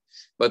curse them.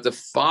 But the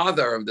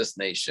father of this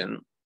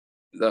nation,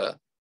 the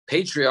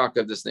patriarch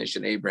of this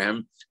nation,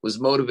 Abraham, was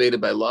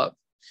motivated by love.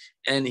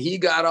 And he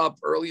got up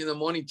early in the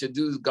morning to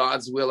do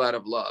God's will out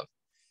of love.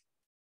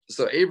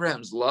 So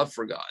Abraham's love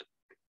for God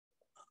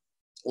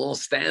will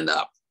stand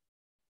up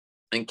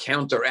and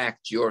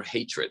counteract your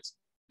hatred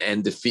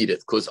and defeat it,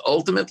 because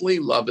ultimately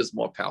love is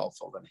more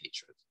powerful than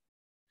hatred.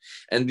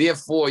 And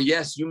therefore,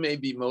 yes, you may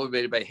be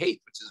motivated by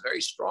hate, which is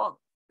very strong,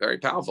 very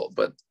powerful,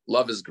 but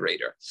love is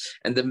greater.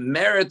 And the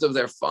merit of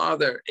their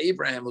father,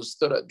 Abraham, who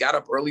got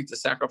up early to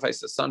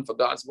sacrifice his son for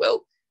God's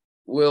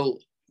will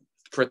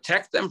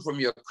protect them from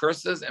your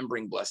curses and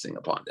bring blessing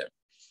upon them.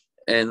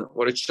 And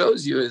what it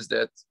shows you is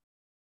that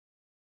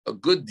a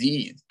good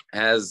deed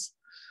has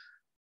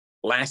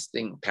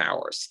lasting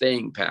power,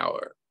 staying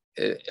power.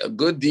 A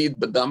good deed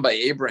but done by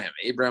Abraham.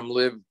 Abraham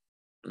lived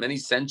many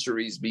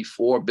centuries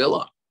before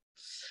Bilam,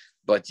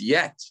 but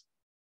yet,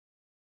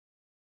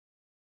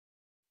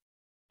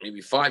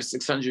 maybe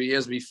 500-600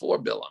 years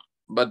before Bilam.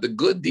 But the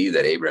good deed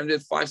that Abraham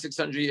did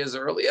 500-600 years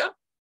earlier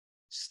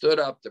stood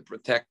up to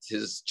protect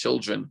his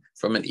children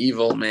from an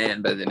evil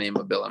man by the name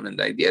of Bilam. And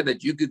the idea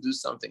that you could do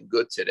something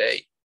good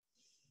today,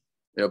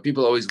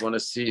 people always want to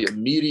see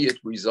immediate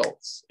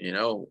results,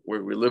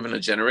 where we live in a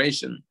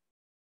generation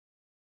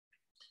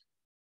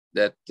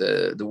that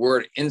the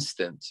word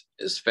instant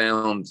is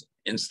found,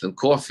 instant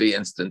coffee,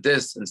 instant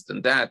this,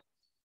 instant that.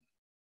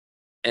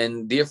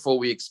 And therefore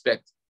we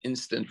expect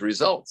instant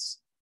results.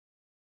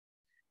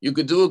 You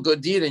could do a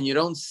good deed and you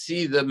don't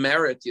see the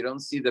merit, you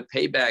don't see the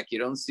payback, you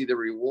don't see the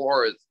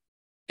reward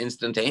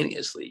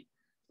instantaneously.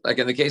 Like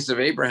in the case of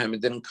Abraham,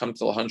 it didn't come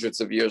till hundreds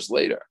of years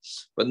later.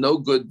 But no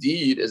good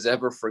deed is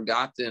ever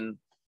forgotten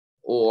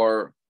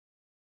or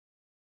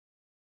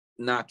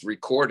not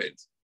recorded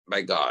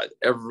by God.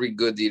 Every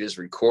good deed is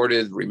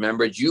recorded,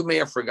 remembered. You may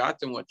have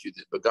forgotten what you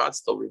did, but God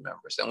still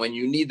remembers. And when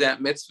you need that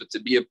mitzvah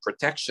to be a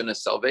protection, a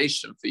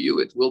salvation for you,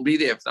 it will be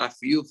there. If not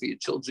for you, for your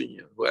children,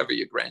 whoever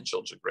your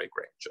grandchildren,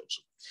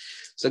 great-grandchildren.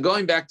 So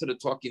going back to the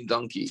talking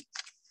donkey.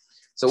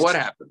 So what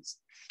happens?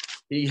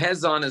 He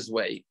heads on his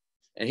way.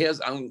 And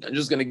I'm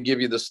just going to give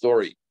you the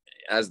story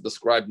as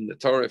described in the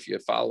Torah. If you're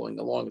following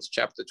along, it's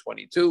chapter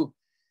 22.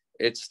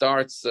 It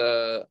starts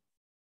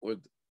with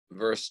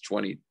verse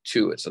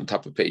 22. It's on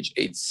top of page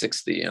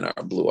 860 in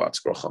our Blue Ox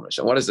Scroll Chumash.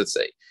 And what does it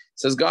say? It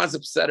says God's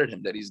upset at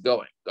him that he's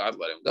going. God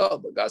let him go,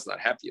 but God's not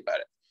happy about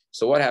it.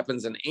 So what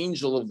happens? An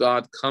angel of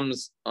God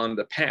comes on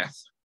the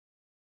path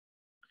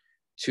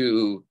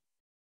to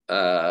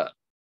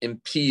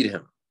impede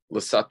him,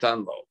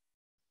 l'satan lo.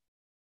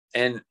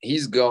 And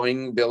he's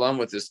going, Bilam,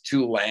 with his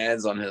two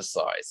lads on his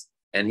sides.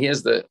 And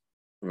here's the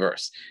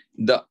verse.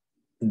 The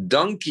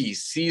donkey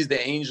sees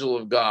the angel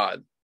of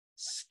God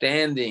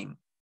standing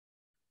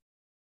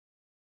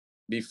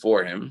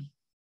before him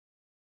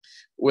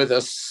with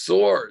a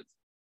sword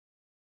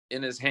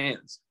in his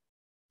hands.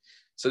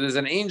 So there's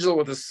an angel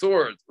with a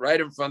sword right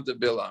in front of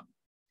Bilam.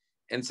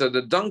 And so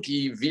the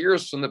donkey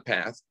veers from the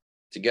path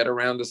to get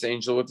around this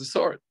angel with the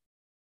sword.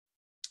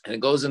 And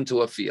it goes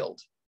into a field.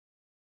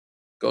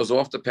 Goes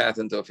off the path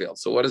into a field.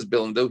 So what does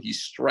Bilam do? He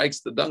strikes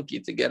the donkey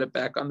to get it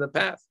back on the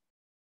path.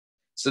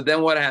 So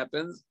then what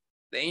happens?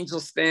 The angel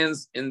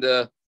stands in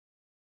the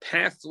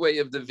pathway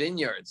of the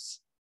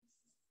vineyards,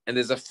 and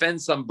there's a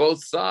fence on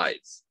both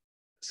sides.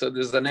 So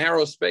there's a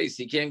narrow space.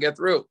 He can't get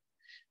through.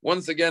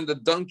 Once again, the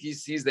donkey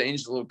sees the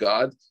angel of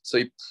God, so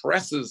he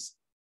presses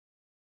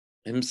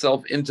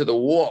himself into the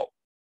wall.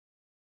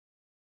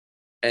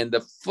 And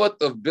the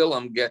foot of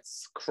Bilam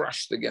gets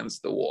crushed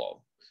against the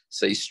wall.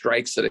 So he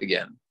strikes it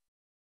again.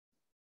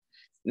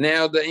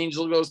 Now the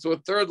angel goes to a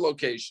third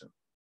location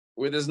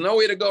where there's no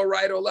way to go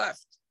right or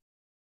left.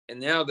 And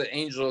now the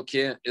angel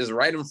is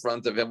right in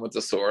front of him with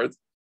the sword,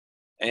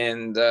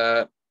 and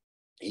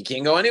he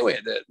can't go anywhere,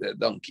 the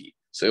donkey.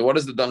 So what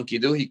does the donkey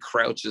do? He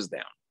crouches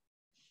down.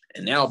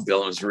 And now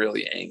Bilam's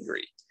really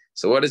angry.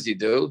 So what does he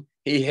do?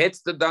 He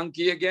hits the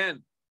donkey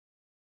again.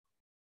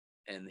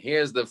 And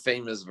here's the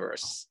famous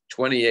verse,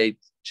 28,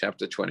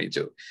 chapter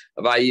 22.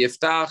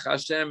 Vayiftach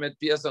Hashem et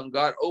piasam,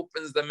 God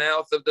opens the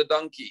mouth of the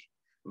donkey.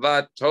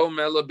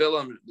 Vatomel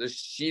Bilam, the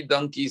she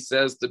donkey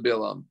says to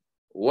Bilam,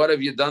 what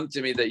have you done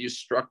to me that you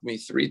struck me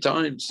 3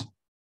 times?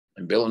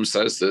 And Bilam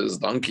says to his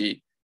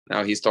donkey,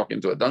 now he's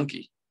talking to a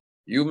donkey,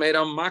 you made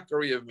a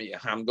mockery of me.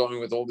 I'm going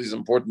with all these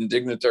important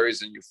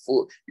dignitaries, and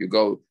you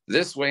go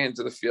this way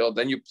into the field,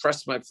 then you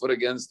press my foot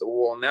against the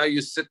wall. Now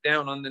you sit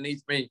down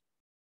underneath me.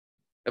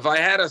 If I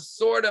had a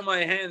sword in my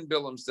hand,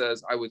 Bilam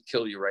says, I would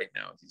kill you right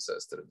now, he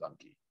says to the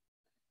donkey.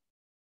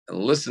 And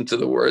listen to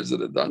the words of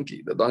the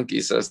donkey. The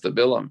donkey says to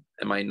Bilam,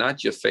 am I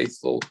not your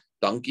faithful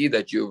donkey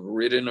that you've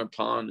ridden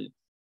upon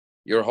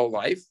your whole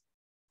life?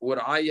 Would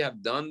I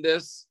have done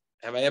this?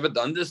 Have I ever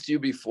done this to you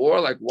before?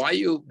 Like, why are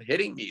you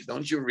hitting me?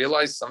 Don't you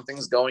realize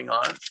something's going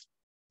on?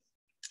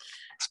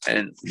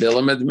 And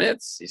Bilam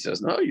admits, he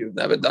says, no, you've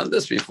never done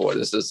this before.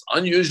 This is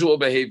unusual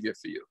behavior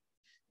for you.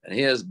 And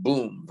here's,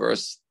 boom,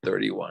 verse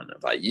 31.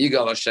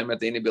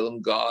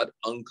 God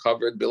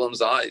uncovered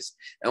Bilam's eyes.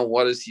 And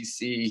what does he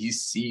see? He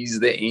sees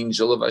the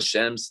angel of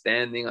Hashem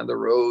standing on the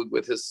road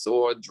with his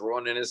sword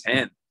drawn in his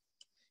hand.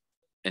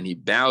 And he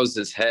bows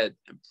his head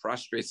and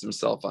prostrates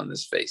himself on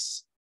his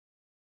face.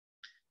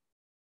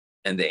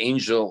 And the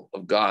angel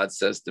of God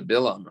says to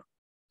Bilam,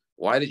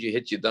 why did you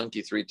hit your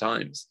donkey 3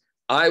 times?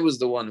 I was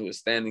the one who was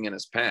standing in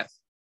his path,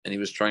 and he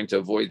was trying to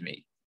avoid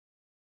me.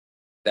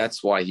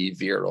 That's why he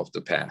veered off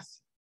the path.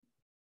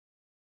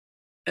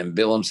 And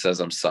Bilam says,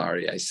 I'm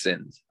sorry, I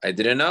sinned. I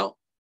didn't know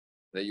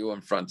that you were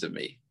in front of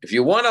me. If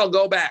you want, I'll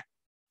go back.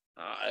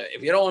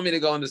 If you don't want me to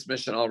go on this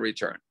mission, I'll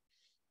return.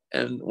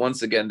 And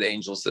once again, the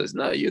angel says,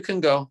 no, you can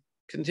go.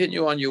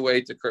 Continue on your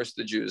way to curse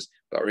the Jews.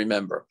 But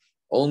remember,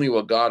 only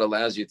what God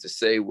allows you to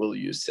say will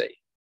you say.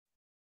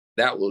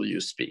 That will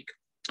you speak.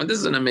 And this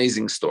is an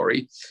amazing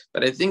story,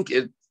 but I think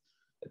it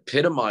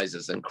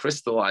epitomizes and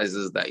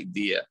crystallizes the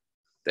idea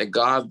that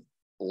God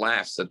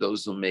laughs at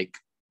those who make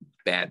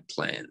bad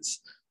plans.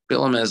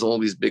 Bilam has all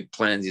these big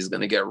plans. He's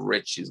going to get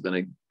rich. He's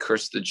going to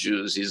curse the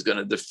Jews. He's going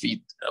to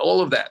defeat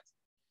all of that.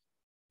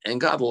 And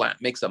God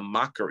makes a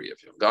mockery of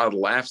him. God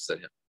laughs at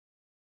him.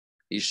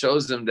 He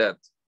shows him that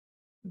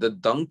the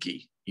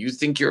donkey, you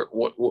think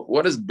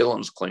what is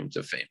Bilam's claim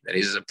to fame? That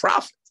he's a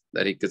prophet,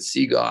 that he could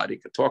see God, he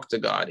could talk to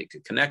God, he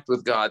could connect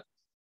with God.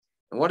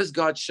 And what is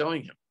God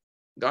showing him?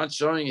 God's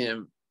showing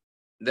him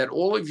that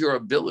all of your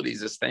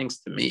abilities is thanks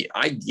to me.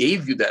 I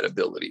gave you that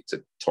ability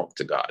to talk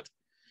to God.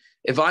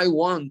 If I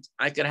want,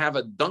 I could have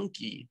a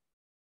donkey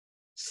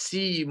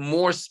see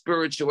more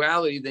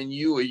spirituality than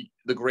you,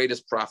 the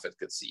greatest prophet,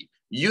 could see.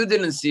 You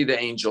didn't see the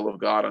angel of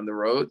God on the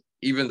road,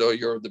 even though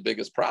you're the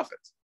biggest prophet.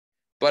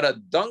 But a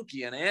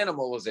donkey, an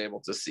animal, was able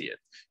to see it.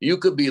 You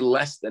could be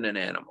less than an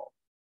animal.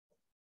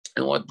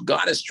 And what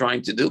God is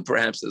trying to do,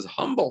 perhaps, is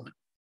humble him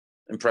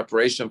in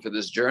preparation for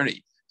this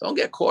journey. Don't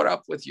get caught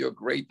up with your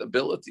great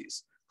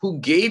abilities. Who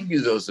gave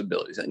you those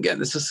abilities? And again,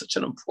 this is such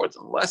an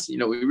important lesson. You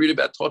know, we read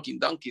about talking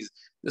donkeys.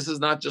 This is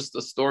not just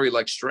a story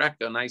like Shrek,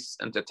 a nice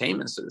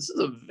entertainment. So this is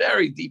a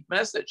very deep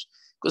message,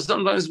 because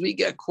sometimes we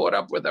get caught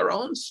up with our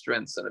own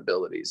strengths and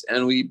abilities,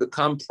 and we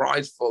become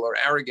prideful or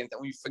arrogant,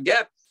 and we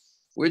forget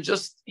we're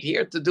just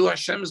here to do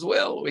Hashem's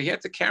will. We're here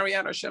to carry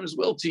out Hashem's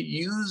will, to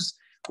use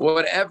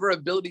whatever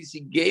abilities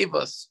he gave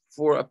us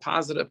for a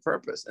positive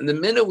purpose. And the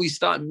minute we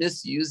start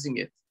misusing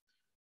it,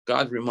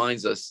 God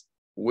reminds us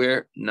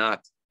we're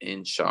not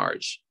in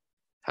charge.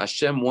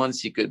 Hashem wants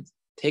he could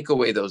take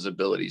away those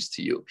abilities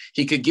to you.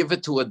 He could give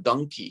it to a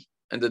donkey,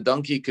 and the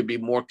donkey could be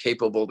more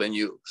capable than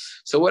you.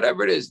 So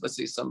whatever it is, let's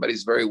say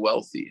somebody's very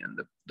wealthy and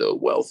the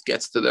wealth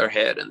gets to their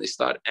head and they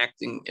start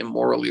acting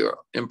immorally or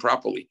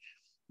improperly.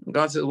 And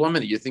God says,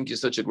 woman, you think you're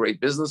such a great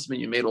businessman,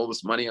 you made all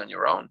this money on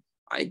your own.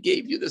 I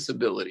gave you this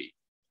ability.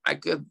 I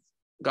could,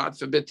 God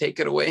forbid, take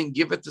it away and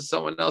give it to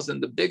someone else.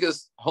 And the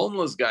biggest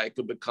homeless guy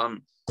could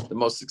become the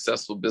most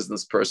successful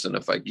business person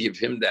if I give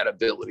him that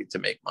ability to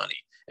make money.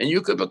 And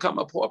you could become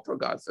a pauper,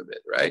 God forbid,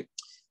 right?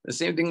 The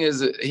same thing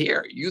is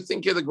here. You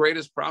think you're the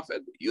greatest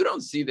prophet. You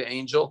don't see the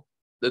angel.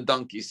 The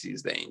donkey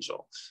sees the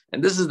angel.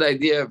 And this is the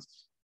idea of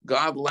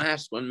God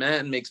laughs when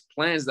man makes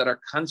plans that are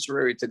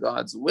contrary to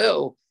God's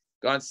will.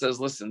 God says,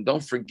 listen,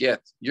 don't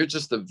forget, you're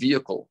just a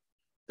vehicle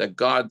that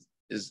God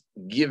is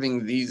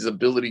giving these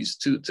abilities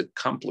to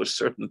accomplish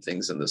certain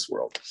things in this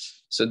world.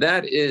 So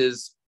that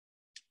is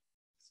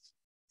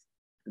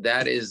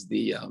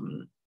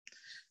an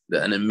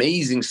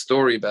amazing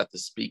story about the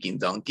speaking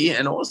donkey,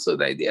 and also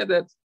the idea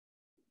that,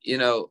 you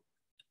know,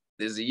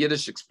 there's a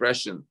Yiddish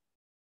expression.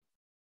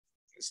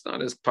 It's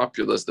not as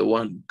popular as the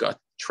one "Gott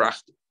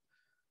tracht."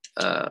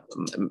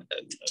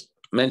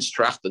 Mensch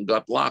tracht and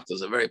Gott lacht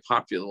is a very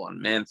popular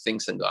one. Man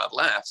thinks and God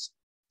laughs.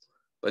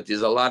 But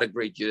there's a lot of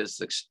great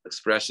Yiddish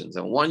expressions.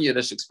 And one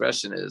Yiddish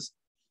expression is,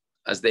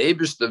 as the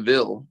Eibishter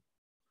will,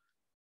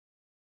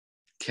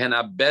 Ken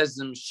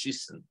abezim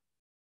shisen.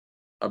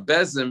 A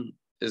bezim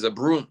is a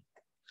broom.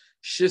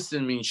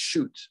 Shisen means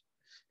shoot.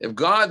 If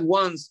God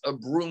wants, a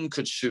broom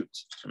could shoot.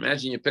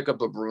 Imagine you pick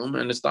up a broom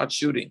and it starts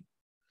shooting.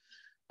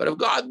 But if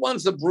God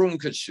wants, a broom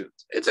could shoot.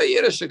 It's a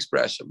Yiddish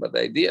expression, but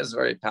the idea is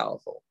very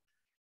powerful.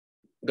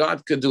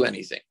 God could do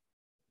anything.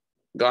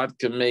 God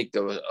can make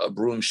a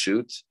broom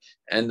shoot,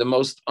 and the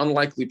most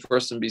unlikely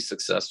person be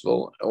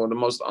successful, or the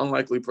most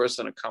unlikely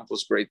person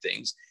accomplish great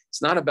things.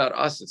 It's not about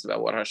us, it's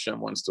about what Hashem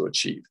wants to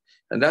achieve.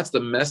 And that's the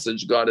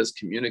message God is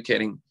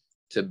communicating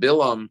to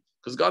Bilam,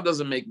 because God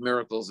doesn't make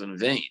miracles in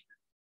vain.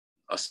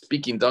 A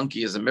speaking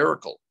donkey is a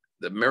miracle.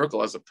 The miracle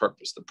has a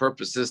purpose. The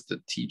purpose is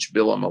to teach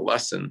Bilam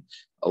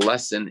a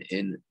lesson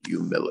in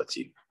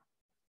humility.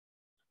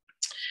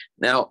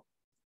 Now,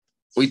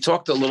 we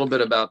talked a little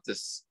bit about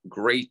this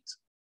great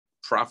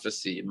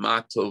prophecy,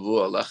 Ma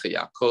tovu alecha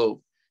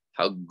Yaakov,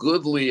 how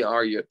goodly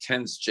are your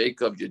tents,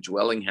 Jacob, your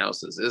dwelling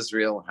houses,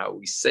 Israel, how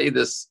we say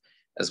this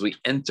as we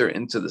enter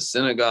into the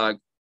synagogue.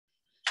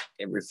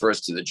 It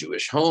refers to the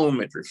Jewish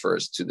home, it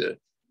refers to the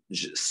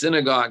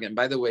synagogue. And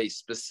by the way,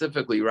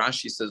 specifically,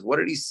 Rashi says, what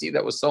did he see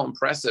that was so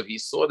impressive? He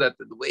saw that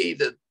the way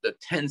that the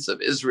tents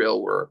of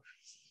Israel were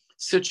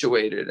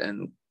situated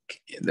and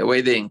the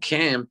way they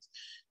encamped,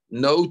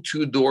 no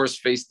two doors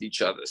faced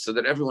each other, so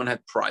that everyone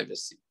had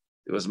privacy.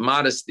 There was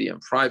modesty and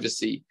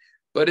privacy,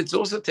 but it's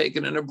also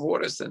taken in a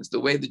broader sense, the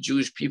way the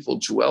Jewish people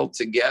dwell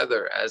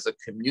together as a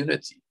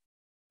community,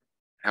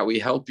 how we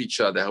help each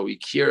other, how we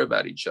care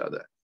about each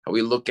other, how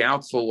we look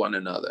out for one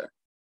another.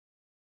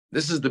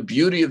 This is the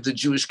beauty of the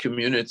Jewish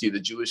community,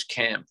 the Jewish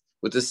camp,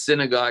 with the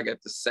synagogue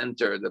at the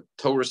center, the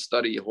Torah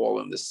study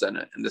hall in the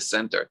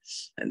center.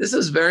 And this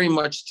is very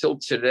much till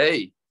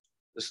today,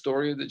 the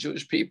story of the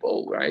Jewish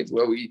people, right?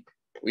 Where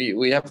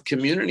we have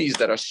communities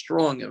that are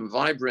strong and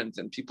vibrant,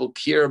 and people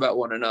care about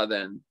one another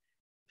and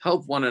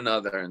help one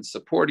another and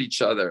support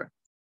each other.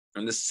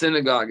 And the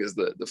synagogue is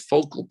the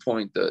focal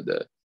point,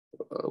 the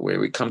where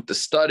we come to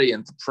study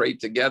and to pray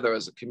together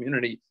as a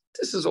community.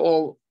 This is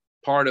all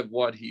part of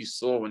what he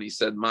saw when he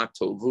said, Ma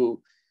tovu,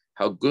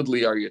 how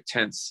goodly are your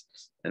tents.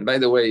 And by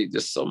the way,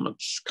 there's so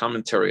much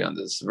commentary on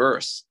this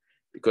verse,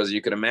 because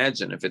you can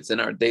imagine if it's in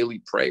our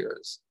daily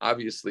prayers,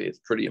 obviously it's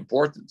pretty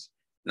important,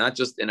 not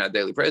just in our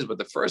daily prayers, but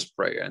the first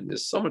prayer. And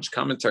there's so much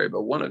commentary,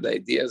 but one of the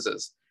ideas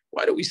is,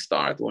 why do we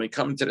start when we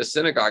come to the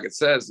synagogue? It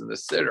says in the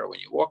Siddur,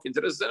 when you walk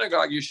into the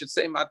synagogue, you should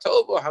say, Ma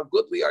tovu, how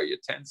goodly are your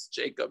tents,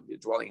 Jacob, your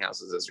dwelling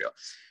houses, Israel.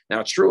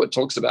 Now, true, it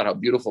talks about how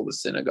beautiful the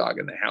synagogue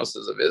and the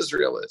houses of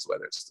Israel is,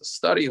 whether it's the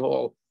study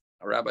hall.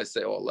 Our rabbis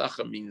say,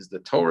 Olecha means the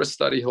Torah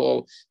study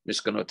hall.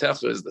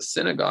 Mishkanotecha is the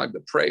synagogue, the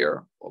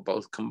prayer, or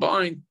both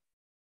combined.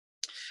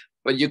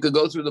 But you could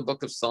go through the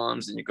book of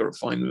Psalms and you could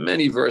find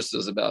many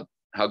verses about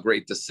how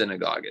great the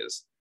synagogue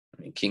is.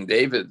 I mean, King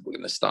David, we're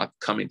going to start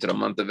coming to the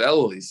month of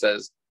Elul. He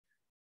says,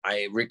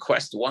 I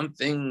request one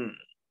thing.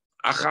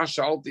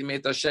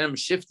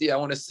 Shifty, I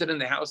want to sit in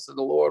the house of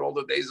the Lord all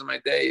the days of my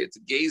day, to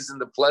gaze in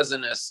the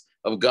pleasantness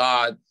of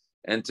God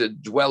and to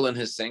dwell in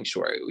his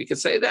sanctuary. We could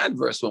say that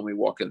verse when we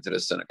walk into the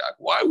synagogue.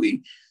 Why are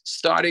we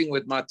starting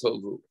with Ma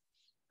tovu?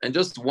 And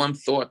just one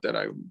thought that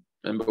I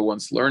remember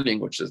once learning,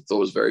 which I thought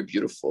was very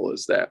beautiful,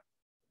 is that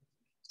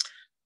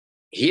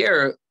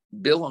here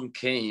Bilam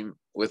came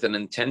with an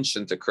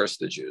intention to curse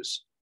the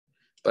Jews.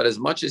 But as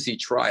much as he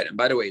tried, and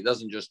by the way, he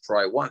doesn't just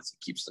try once,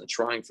 he keeps on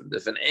trying from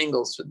different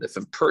angles, from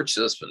different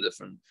perches, from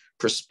different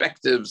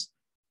perspectives,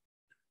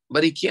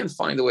 but he can't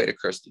find a way to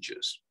curse the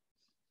Jews.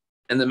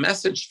 And the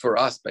message for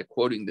us by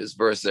quoting this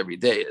verse every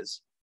day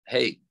is,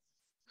 hey,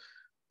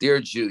 dear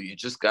Jew, you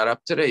just got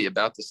up today, you're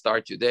about to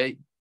start your day.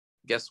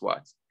 Guess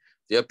what?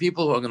 There are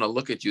people who are going to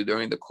look at you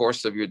during the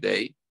course of your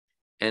day,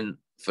 and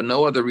for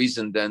no other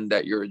reason than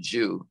that you're a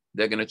Jew,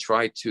 they're going to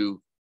try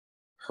to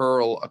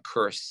hurl a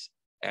curse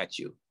at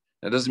you.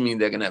 That doesn't mean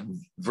they're going to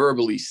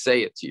verbally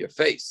say it to your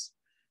face,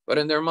 but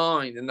in their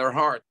mind, in their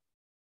heart,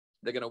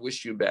 they're going to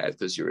wish you bad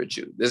because you're a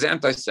Jew. There's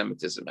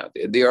anti-Semitism out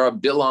there. There are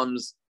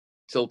Bilams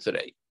till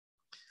today.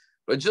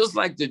 But just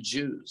like the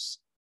Jews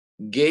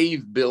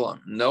gave Bilam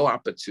no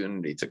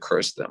opportunity to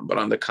curse them, but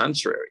on the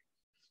contrary,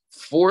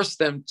 forced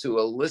them to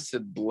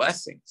elicit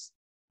blessings,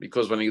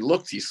 because when he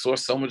looked, he saw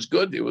so much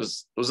good. It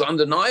was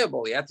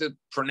undeniable. He had to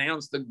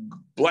pronounce the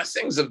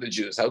blessings of the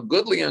Jews, how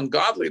goodly and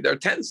godly their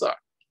tents are.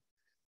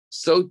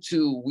 So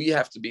too, we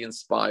have to be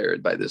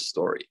inspired by this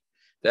story,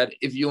 that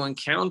if you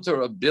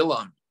encounter a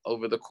Bilam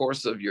over the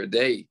course of your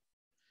day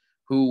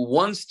who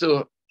wants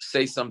to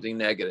say something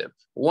negative,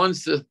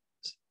 wants to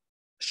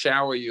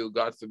shower you,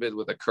 God forbid,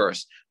 with a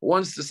curse,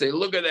 wants to say,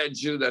 look at that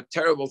Jew, that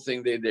terrible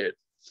thing they did.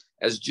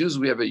 As Jews,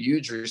 we have a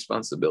huge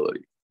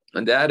responsibility.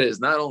 And that is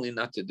not only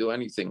not to do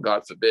anything,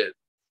 God forbid,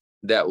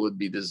 that would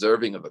be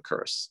deserving of a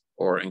curse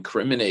or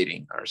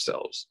incriminating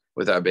ourselves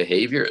with our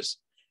behaviors,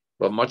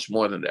 but much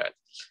more than that.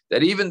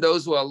 That even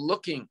those who are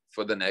looking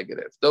for the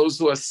negative, those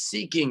who are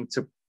seeking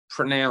to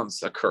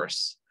pronounce a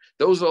curse,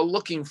 those who are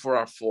looking for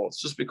our faults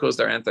just because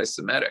they're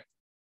anti-Semitic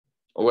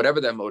or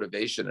whatever their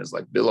motivation is,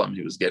 like Bilam,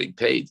 he was getting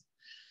paid.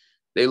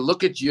 They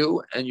look at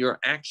you and your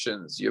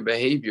actions, your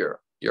behavior,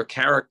 your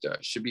character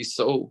should be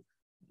so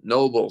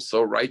noble,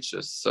 so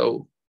righteous,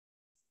 so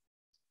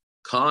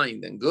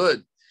kind and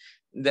good,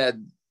 that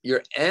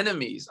your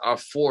enemies are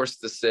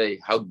forced to say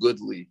how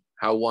goodly,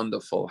 how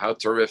wonderful, how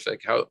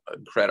terrific, how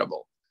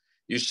incredible.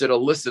 You should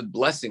elicit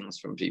blessings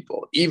from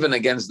people, even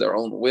against their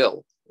own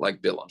will,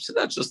 like Bilam. So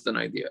that's just an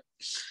idea.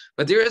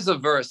 But there is a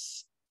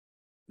verse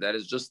that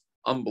is just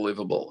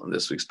unbelievable in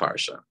this week's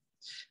Parsha.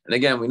 And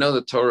again, we know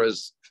the Torah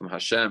is from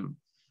Hashem.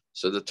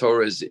 So the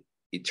Torah is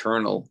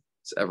eternal,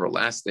 it's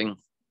everlasting.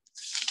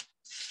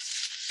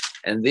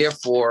 And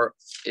therefore,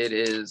 it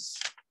is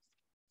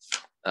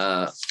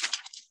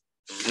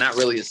not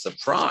really a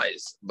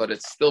surprise, but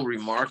it's still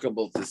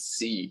remarkable to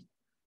see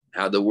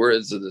how the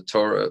words of the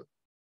Torah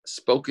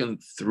spoken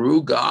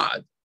through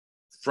God,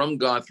 from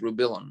God through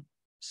Bilam,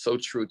 so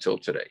true till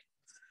today.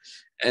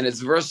 And it's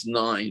verse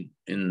 9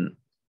 in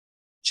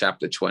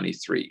chapter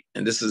 23.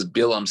 And this is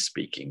Bilam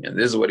speaking. And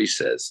this is what he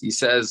says. He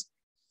says,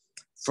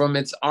 from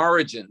its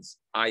origins,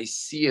 I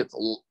see it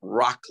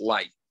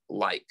rock-like,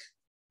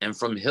 and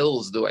from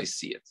hills do I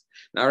see it.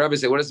 Now, Rabbi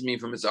say, what does it mean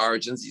from its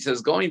origins? He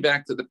says, going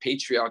back to the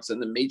patriarchs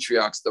and the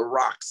matriarchs, the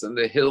rocks and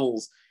the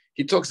hills,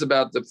 he talks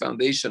about the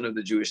foundation of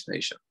the Jewish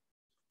nation.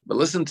 But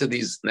listen to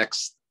these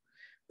next.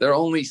 There are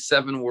only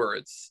 7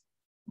 words,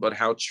 but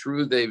how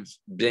true they've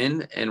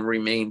been and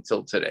remain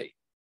till today.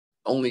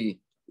 Only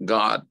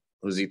God,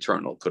 who's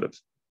eternal, could have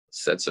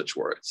said such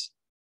words.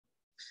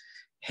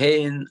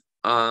 Hein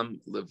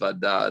am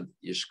levadad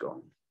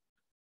yishkon.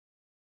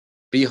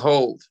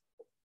 Behold,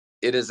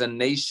 it is a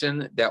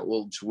nation that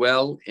will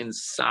dwell in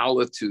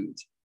solitude,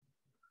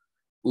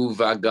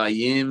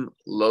 uvagayim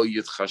lo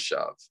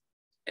yitchashav,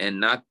 and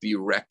not be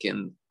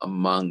reckoned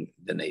among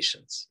the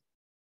nations.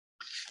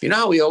 You know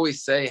how we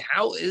always say,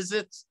 how is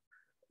it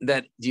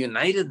that the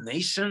United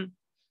Nations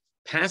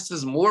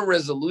passes more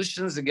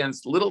resolutions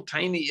against little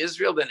tiny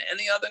Israel than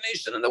any other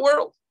nation in the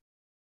world?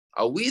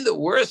 Are we the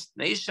worst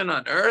nation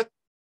on earth?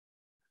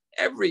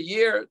 Every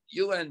year,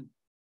 UN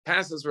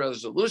passes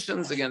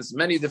resolutions against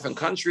many different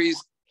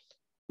countries.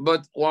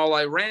 But while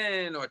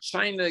Iran or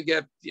China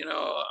get,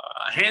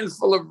 a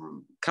handful of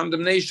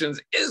condemnations,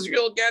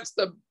 Israel gets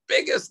the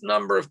biggest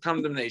number of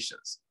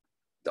condemnations.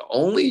 The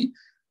only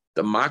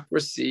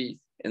democracy,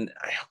 and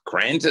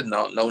granted,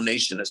 no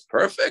nation is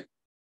perfect,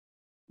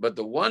 but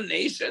the one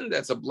nation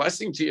that's a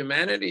blessing to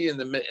humanity,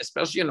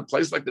 especially in a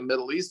place like the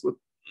Middle East with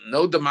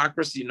no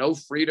democracy, no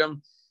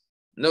freedom,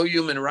 no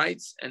human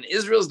rights, and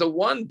Israel's the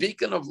one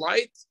beacon of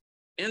light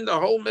in the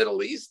whole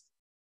Middle East.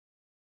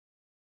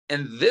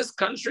 And this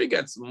country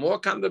gets more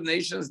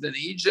condemnations than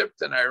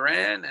Egypt and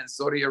Iran and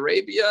Saudi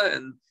Arabia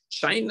and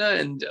China.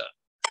 And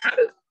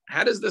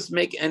how does this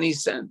make any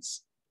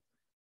sense?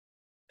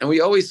 And we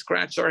always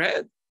scratch our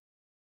head.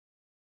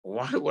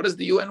 What does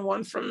the UN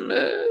want from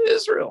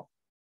Israel?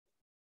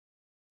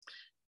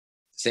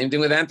 Same thing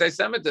with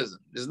anti-Semitism.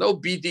 There's no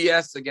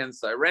BDS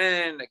against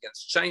Iran,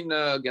 against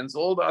China, against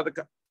all the other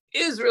countries.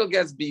 Israel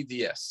gets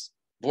BDS,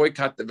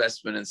 boycott,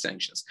 divestment, and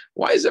sanctions.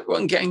 Why is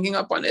everyone ganging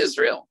up on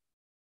Israel?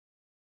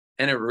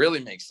 And it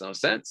really makes no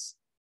sense.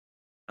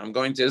 I'm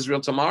going to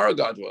Israel tomorrow,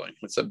 God willing.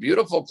 It's a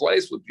beautiful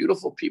place with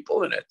beautiful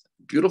people in it,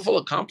 beautiful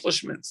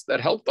accomplishments that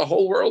help the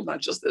whole world,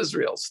 not just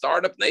Israel.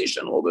 Startup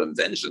nation, all the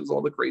inventions,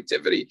 all the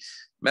creativity,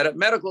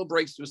 medical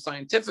breakthroughs,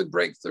 scientific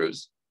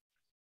breakthroughs.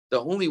 The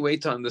only way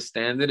to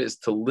understand it is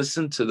to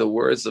listen to the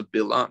words of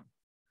Bilam.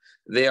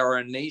 They are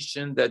a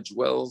nation that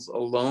dwells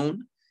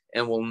alone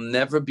and will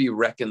never be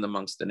reckoned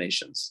amongst the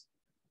nations.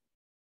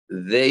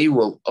 They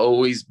will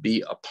always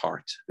be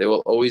apart. They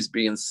will always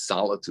be in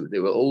solitude. They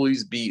will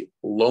always be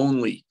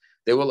lonely.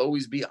 They will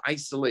always be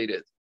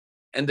isolated.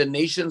 And the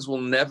nations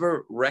will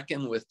never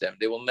reckon with them.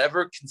 They will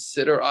never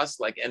consider us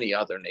like any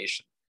other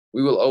nation.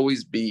 We will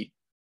always be,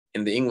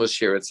 in the English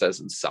here, it says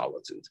in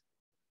solitude.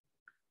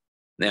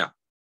 Now,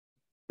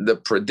 the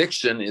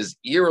prediction is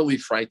eerily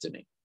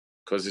frightening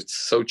because it's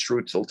so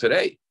true till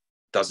today.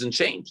 Doesn't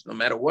change. No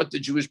matter what the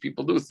Jewish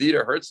people do,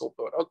 Theodor Herzl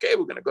thought, okay,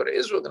 we're going to go to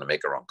Israel, we're going to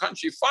make our own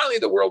country. Finally,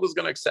 the world is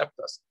going to accept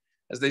us.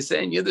 As they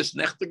say in Yiddish,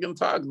 nechtigen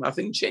Tag,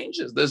 nothing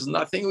changes. There's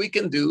nothing we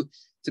can do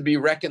to be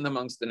reckoned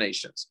amongst the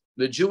nations.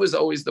 The Jew is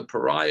always the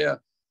pariah,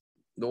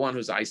 the one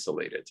who's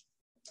isolated.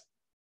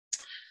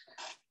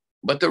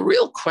 But the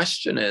real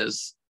question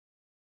is,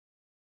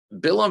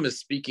 Bilam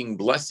is speaking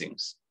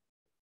blessings.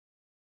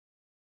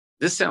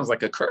 This sounds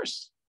like a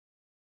curse.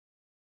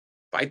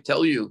 If I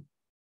tell you,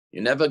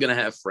 you're never going to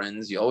have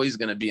friends. You're always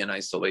going to be in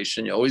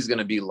isolation. You're always going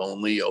to be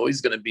lonely. You're always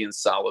going to be in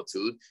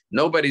solitude.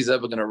 Nobody's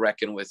ever going to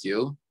reckon with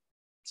you.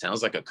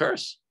 Sounds like a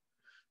curse.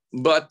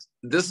 But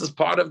this is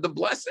part of the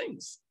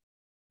blessings.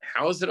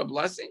 How is it a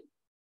blessing?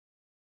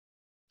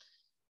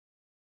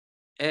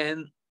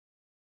 And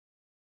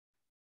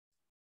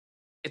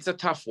it's a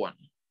tough one.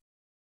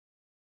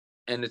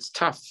 And it's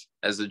tough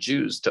as the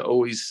Jews to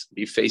always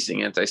be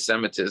facing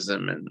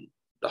anti-Semitism and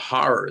the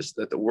horrors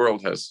that the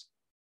world has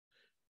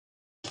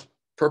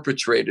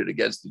perpetrated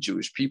against the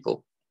Jewish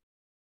people.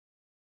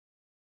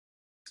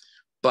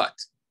 But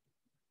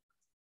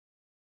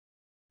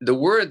the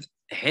word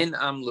hen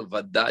am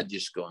levadad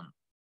yishkon,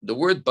 the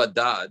word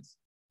badad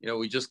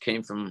We just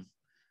came from,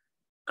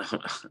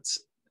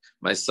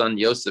 my son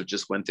Yosef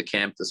just went to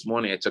camp this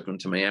morning. I took him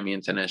to Miami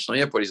International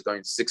Airport. He's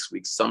going 6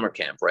 weeks summer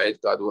camp, right?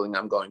 God willing,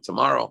 I'm going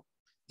tomorrow.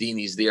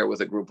 Dini's there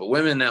with a group of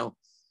women now.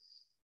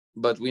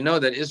 But we know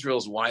that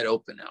Israel's wide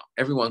open now.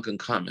 Everyone can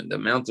come, and the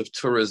amount of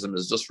tourism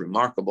is just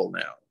remarkable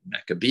now.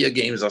 Maccabiah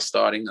games are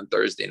starting on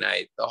Thursday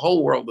night. The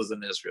whole world is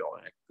in Israel.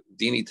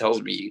 Dini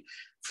tells me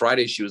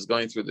Friday she was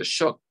going through the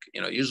shuk.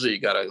 Usually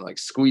you got to like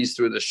squeeze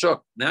through the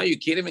shuk. Now you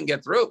can't even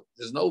get through.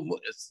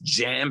 It's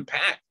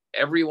jam-packed.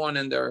 Everyone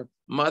and their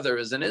mother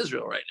is in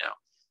Israel right now.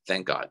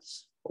 Thank God.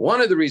 One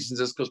of the reasons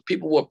is because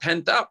people were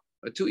pent up.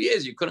 For 2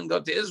 years, you couldn't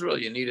go to Israel.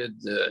 You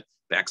needed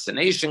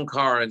vaccination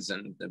cards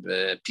and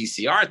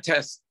PCR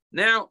tests.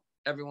 Now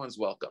everyone's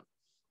welcome.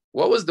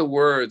 What was the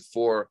word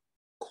for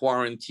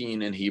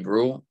quarantine in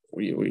Hebrew?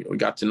 We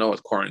got to know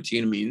what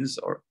quarantine means,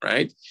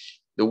 right?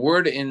 The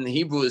word in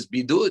Hebrew is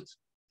bidud,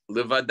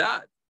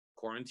 levadad,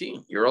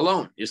 quarantine. You're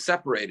alone. You're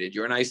separated.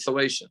 You're in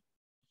isolation.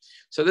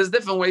 So there's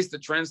different ways to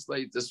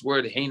translate this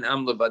word, hein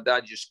am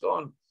levadad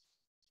yishkon,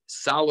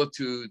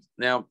 solitude.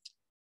 Now,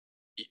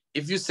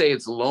 if you say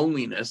it's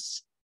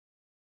loneliness,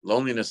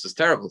 loneliness is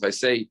terrible. If I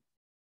say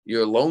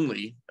you're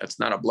lonely, that's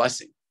not a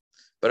blessing.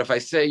 But if I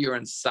say you're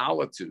in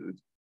solitude,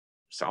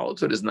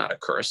 solitude is not a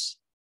curse.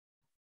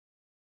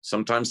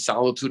 Sometimes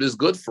solitude is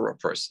good for a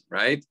person,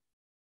 right?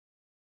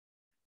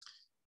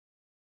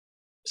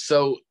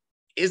 So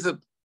is it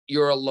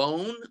you're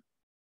alone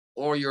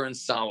or you're in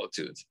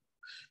solitude?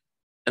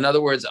 In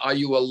other words, are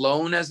you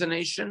alone as a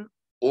nation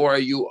or are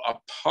you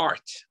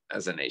apart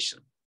as a nation?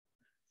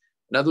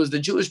 In other words, the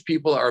Jewish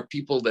people are a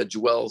people that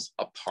dwells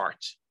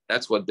apart.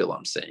 That's what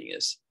Bilam's saying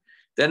is.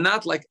 They're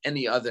not like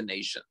any other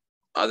nation.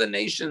 Other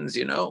nations,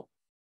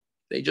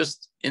 they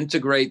just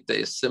integrate,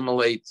 they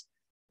assimilate.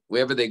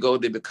 Wherever they go,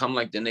 they become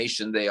like the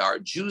nation they are.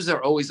 Jews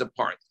are always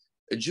apart.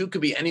 A Jew could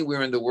be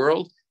anywhere in the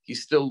world. He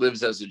still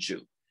lives as a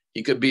Jew.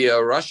 He could be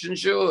a Russian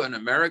Jew, an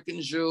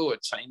American Jew, a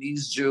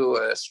Chinese Jew,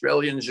 an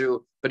Australian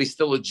Jew, but he's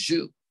still a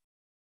Jew.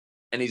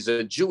 And he's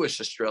a Jewish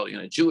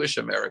Australian, a Jewish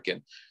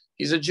American.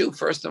 He's a Jew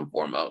first and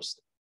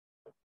foremost.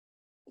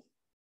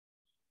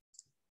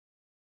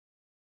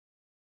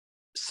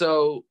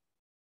 So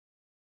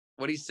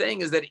what he's saying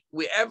is that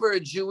wherever a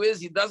Jew is,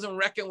 he doesn't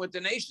reckon with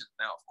the nation.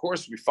 Now, of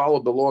course, we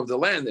follow the law of the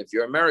land. If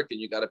you're American,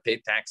 you got to pay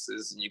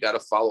taxes and you got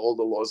to follow all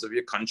the laws of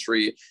your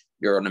country.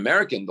 You're an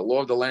American. The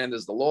law of the land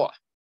is the law.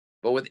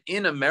 But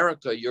within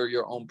America, you're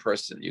your own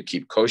person. You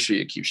keep kosher,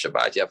 you keep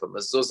Shabbat, you have a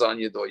mezuzah on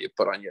your door, you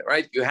put on your,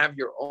 right? You have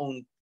your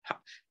own,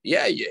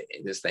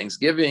 there's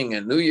Thanksgiving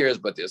and New Year's,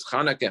 but there's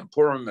Hanukkah and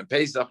Purim and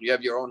Pesach. You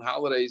have your own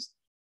holidays.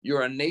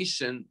 You're a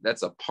nation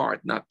that's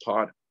apart, not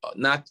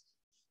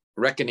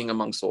reckoning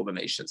amongst all the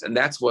nations. And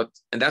that's why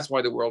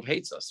the world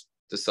hates us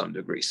to some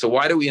degree. So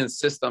why do we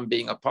insist on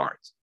being apart?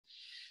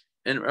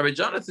 And Rabbi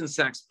Jonathan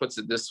Sachs puts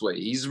it this way.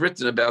 He's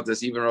written about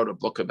this, even wrote a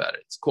book about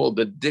it. It's called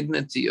The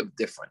Dignity of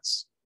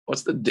Difference.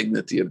 What's the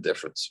dignity of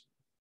difference?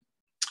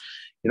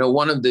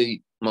 One of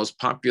the most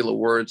popular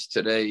words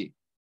today,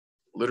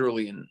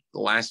 literally in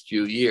the last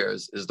few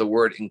years, is the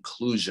word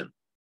inclusion.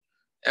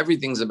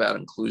 Everything's about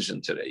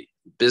inclusion today.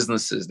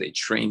 Businesses, they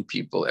train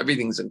people.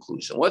 Everything's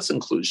inclusion. What's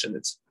inclusion?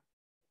 It's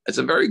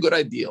a very good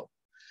ideal.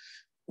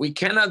 We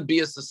cannot be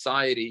a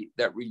society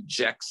that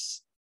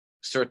rejects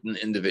certain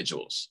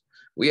individuals.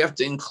 We have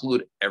to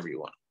include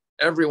everyone.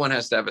 Everyone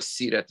has to have a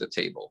seat at the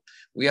table.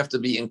 We have to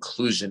be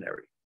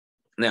inclusionary.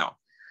 Now,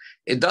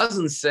 it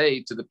doesn't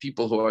say to the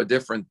people who are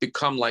different,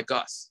 become like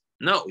us.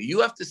 No,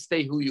 you have to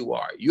stay who you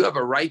are. You have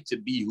a right to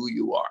be who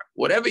you are.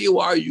 Whatever you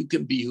are, you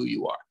can be who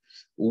you are.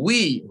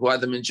 We, who are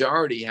the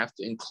majority, have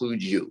to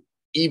include you,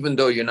 even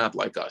though you're not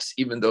like us,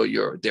 even though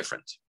you're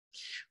different.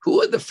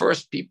 Who are the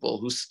first people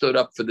who stood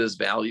up for this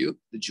value?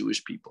 The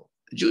Jewish people.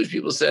 The Jewish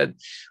people said,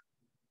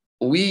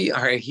 we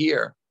are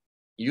here,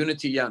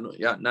 unity,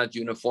 not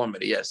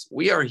uniformity. Yes,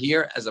 we are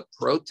here as a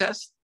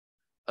protest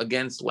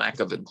against lack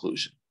of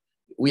inclusion.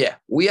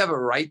 We have a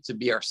right to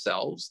be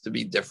ourselves, to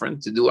be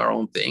different, to do our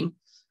own thing.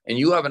 And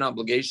you have an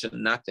obligation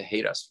not to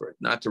hate us for it,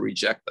 not to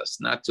reject us,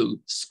 not to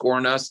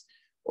scorn us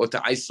or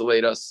to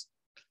isolate us,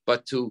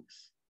 but to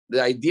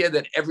the idea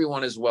that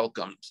everyone is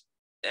welcomed.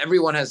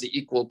 Everyone has an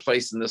equal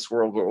place in this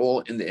world. We're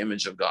all in the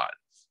image of God.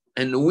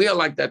 And we are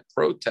like that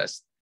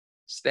protest,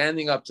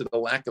 standing up to the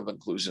lack of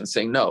inclusion,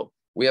 saying, no,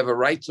 we have a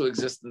right to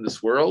exist in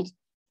this world,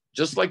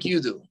 just like you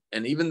do.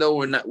 And even though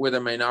we're the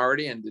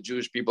minority and the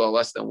Jewish people are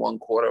less than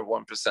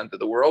 1/4 of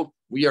the world,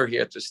 we are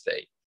here to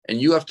stay. And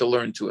you have to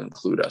learn to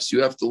include us.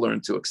 You have to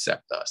learn to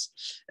accept us.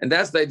 And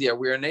that's the idea.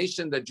 We're a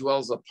nation that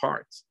dwells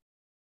apart.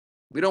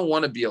 We don't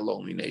want to be a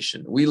lonely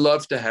nation. We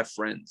love to have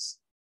friends.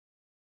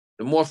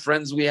 The more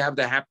friends we have,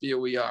 the happier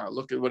we are.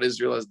 Look at what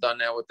Israel has done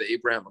now with the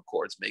Abraham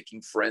Accords,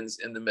 making friends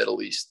in the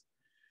Middle East.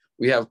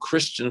 We have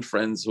Christian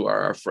friends who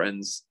are our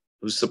friends,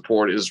 who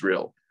support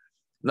Israel.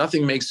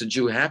 Nothing makes a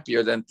Jew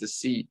happier than to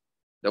see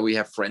that we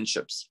have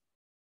friendships.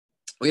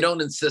 We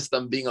don't insist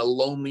on being a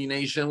lonely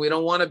nation. We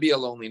don't want to be a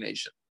lonely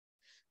nation.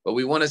 What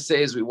we want to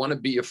say is we want to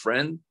be a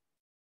friend,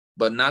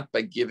 but not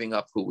by giving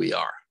up who we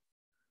are.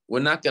 We're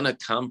not going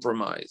to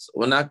compromise.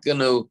 We're not going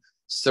to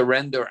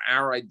surrender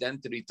our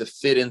identity to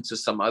fit into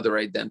some other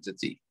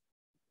identity.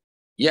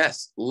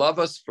 Yes, love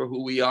us for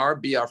who we are,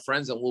 be our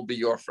friends, and we'll be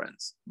your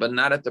friends, but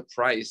not at the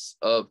price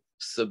of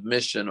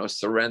submission or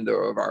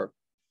surrender of our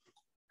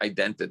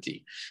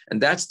identity. And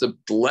that's the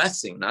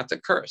blessing, not the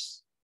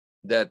curse,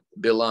 that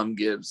Bilam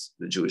gives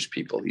the Jewish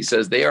people. He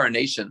says they are a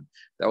nation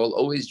that will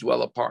always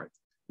dwell apart.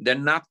 They're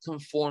not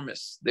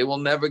conformists. They will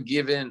never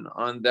give in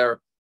on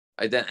their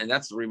identity. And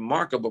that's a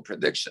remarkable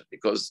prediction,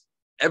 because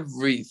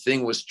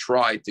everything was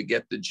tried to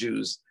get the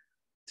Jews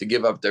to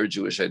give up their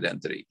Jewish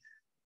identity.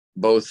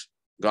 Both,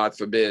 God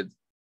forbid,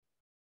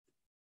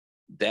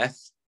 death,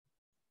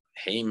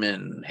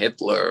 Haman,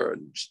 Hitler,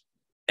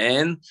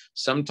 and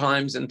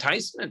sometimes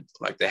enticement,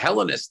 like the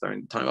Hellenists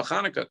during the time of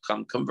Hanukkah,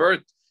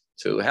 convert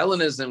to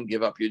Hellenism,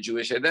 give up your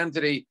Jewish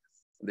identity.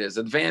 There's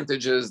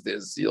advantages,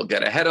 you'll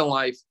get ahead in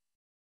life.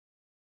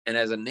 And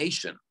as a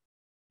nation,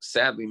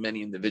 sadly,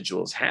 many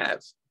individuals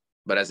have,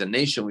 but as a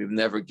nation, we've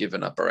never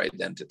given up our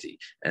identity.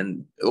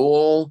 And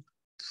all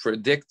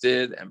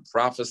predicted and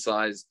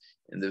prophesied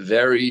in the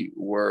very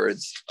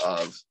words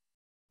of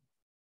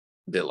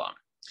Bilam.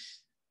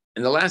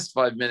 In the last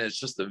 5 minutes,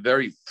 just a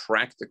very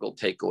practical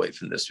takeaway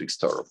from this week's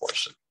Torah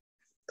portion,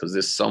 because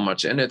there's so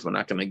much in it. We're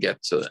not going to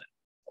get to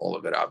all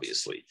of it,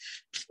 obviously.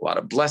 A lot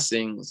of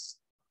blessings.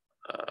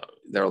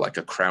 They're like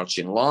a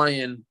crouching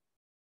lion.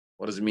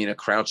 What does it mean, a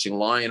crouching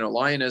lion? A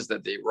lion is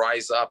that they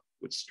rise up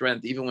with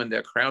strength. Even when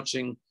they're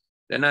crouching,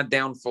 they're not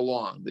down for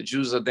long. The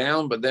Jews are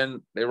down, but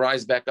then they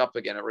rise back up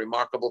again, a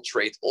remarkable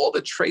trait. All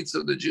the traits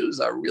of the Jews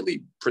are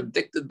really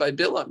predicted by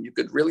Bilam. You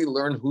could really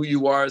learn who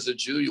you are as a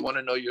Jew. You want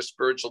to know your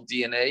spiritual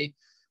DNA,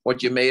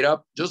 what you made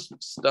up. Just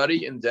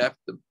study in depth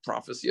the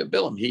prophecy of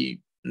Bilam. He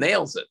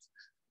nails it,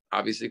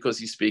 obviously, because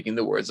he's speaking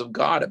the words of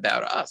God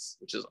about us,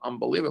 which is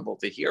unbelievable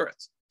to hear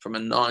it from a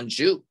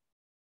non-Jew,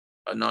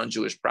 a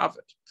non-Jewish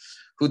prophet,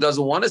 who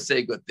doesn't want to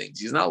say good things.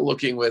 He's not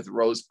looking with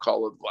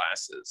rose-colored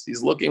glasses.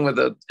 He's looking with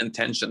an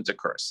intention to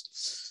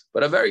curse.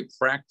 But a very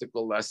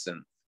practical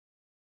lesson.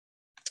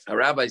 Our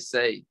rabbis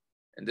say,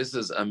 and this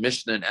is a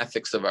Mishnah in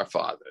ethics of our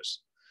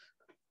fathers.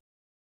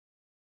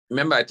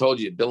 Remember, I told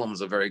you Bilam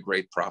was a very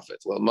great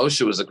prophet. Well,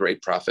 Moshe was a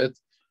great prophet,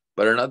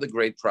 but another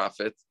great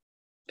prophet,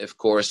 of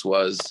course,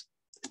 was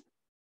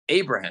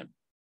Abraham,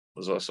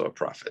 was also a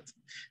prophet.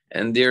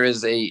 And there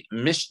is a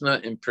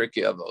Mishnah in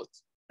Pirkei Avot.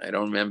 I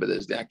don't remember the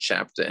exact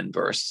chapter and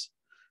verse,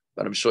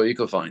 but I'm sure you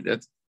can find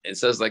it. It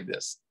says like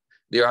this: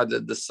 there are the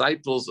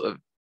disciples of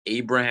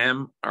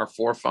Abraham, our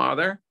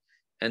forefather,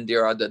 and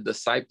there are the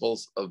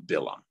disciples of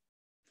Bilam.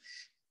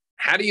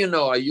 How do you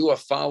know? Are you a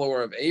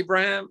follower of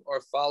Abraham or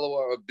a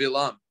follower of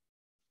Bilam?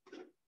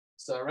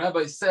 So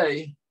rabbis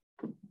say,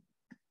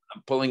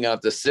 I'm pulling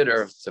out the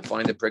siddur to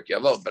find the Pirkei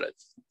Avot, but it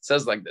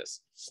says like this.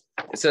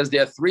 It says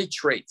there are 3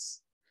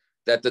 traits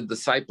that the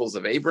disciples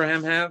of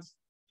Abraham have,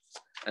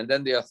 and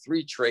then there are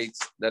 3 traits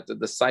that the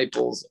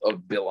disciples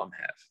of Bilam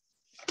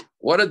have.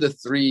 What are the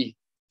 3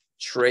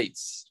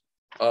 traits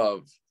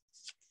of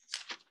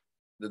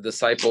the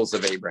disciples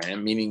of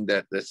Abraham, meaning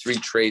that the 3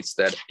 traits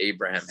that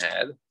Abraham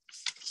had?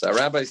 So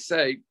rabbis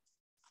say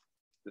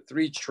the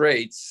 3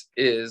 traits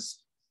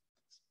is,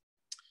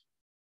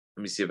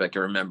 let me see if I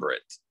can remember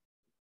it.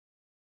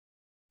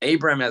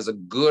 Abraham has a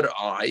good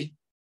eye,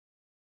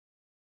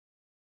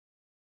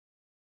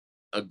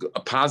 a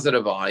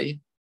positive eye.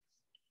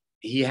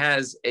 He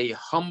has a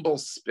humble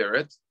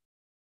spirit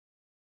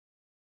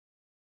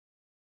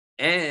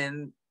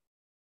and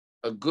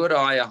a good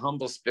eye, a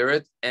humble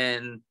spirit.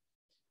 And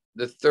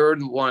the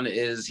third one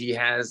is he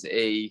has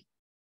you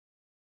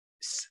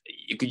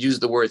could use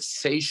the word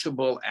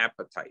satiable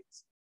appetite,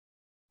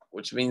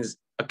 which means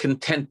a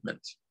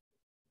contentment.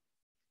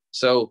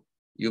 So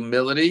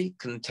humility,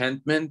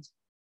 contentment,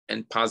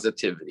 and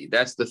positivity.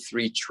 That's the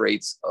 3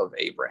 traits of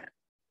Abraham.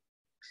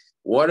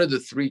 What are the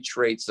 3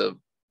 traits of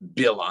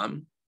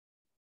Bilam?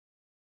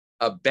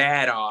 A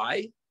bad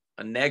eye,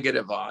 a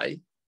negative eye,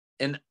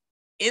 an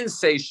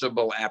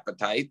insatiable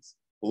appetite,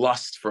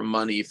 lust for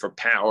money, for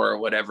power,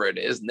 whatever it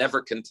is,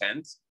 never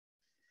content,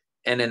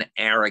 and an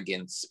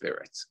arrogant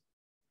spirit.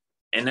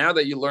 And now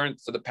that you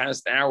learned for the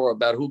past hour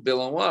about who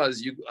Bilam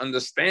was, you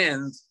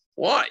understand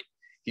why.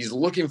 He's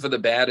looking for the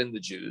bad in the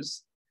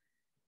Jews.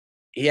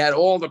 He had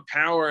all the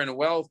power and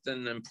wealth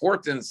and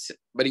importance,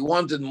 but he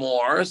wanted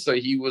more. So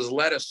he was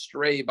led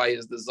astray by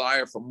his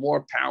desire for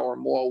more power,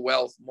 more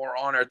wealth, more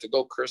honor to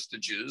go curse the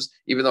Jews,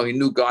 even though he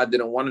knew God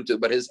didn't want him to.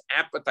 But his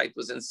appetite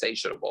was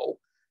insatiable.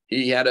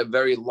 He had a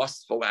very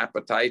lustful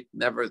appetite,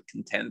 never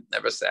content,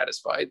 never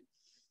satisfied.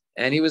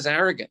 And he was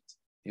arrogant.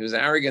 He was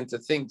arrogant to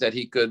think that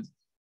he could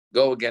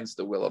go against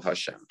the will of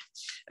Hashem.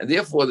 And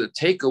therefore, the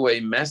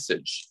takeaway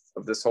message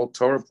of this whole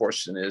Torah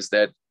portion is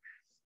that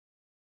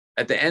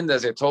at the end,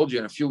 as I told you,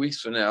 in a few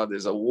weeks from now,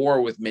 there's a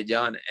war with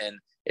Midian, and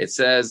it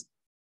says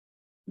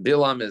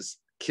Bilam is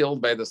killed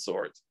by the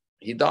sword.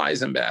 He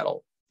dies in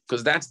battle,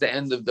 because that's the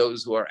end of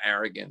those who are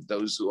arrogant,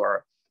 those who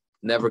are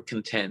never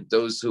content,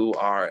 those who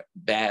are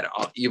bad,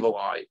 evil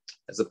eye,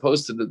 as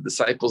opposed to the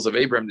disciples of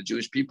Abraham, the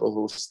Jewish people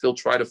who still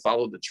try to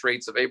follow the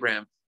traits of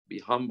Abraham. be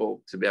humble,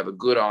 to have a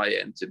good eye,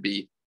 and to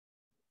be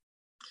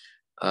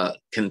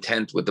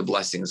content with the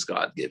blessings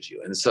God gives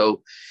you. And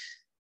so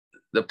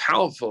the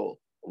powerful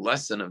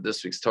lesson of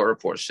this week's Torah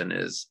portion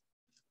is,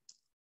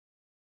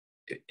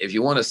 if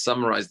you want to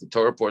summarize the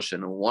Torah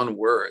portion in one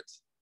word,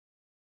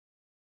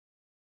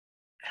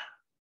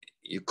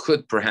 you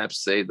could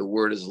perhaps say the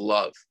word is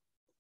love.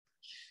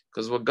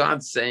 Because what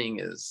God's saying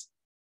is,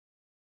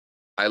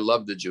 I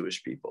love the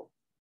Jewish people,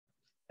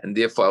 and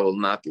therefore I will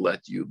not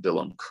let you,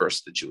 Bilam,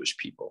 curse the Jewish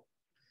people.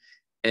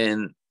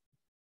 And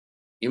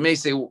you may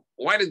say,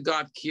 why did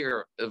God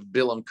care if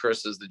Bilam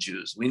curses the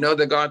Jews? We know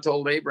that God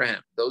told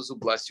Abraham, those who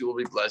bless you will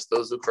be blessed,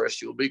 those who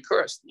curse you will be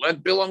cursed.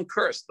 Let Bilam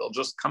curse. They'll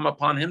just come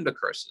upon him the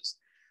curses.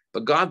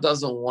 But God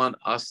doesn't want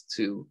us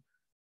to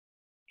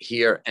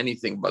hear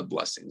anything but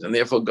blessings. And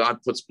therefore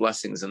God puts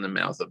blessings in the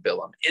mouth of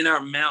Bilam, in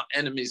our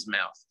enemy's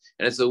mouth.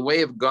 And it's a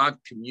way of God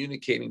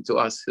communicating to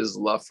us his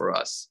love for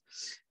us.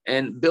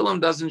 And Bilam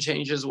doesn't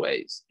change his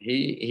ways.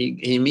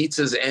 He meets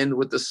his end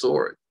with the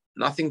sword.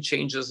 Nothing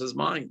changes his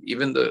mind.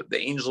 Even the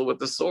angel with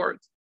the sword,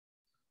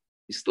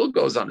 he still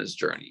goes on his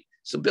journey.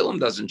 So Bilam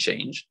doesn't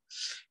change.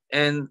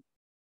 And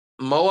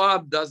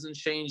Moab doesn't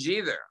change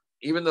either.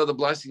 Even though the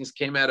blessings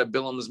came out of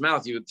Bilam's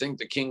mouth, you would think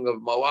the king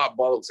of Moab,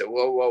 Balak, would say,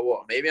 whoa, whoa,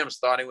 whoa, maybe I'm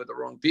starting with the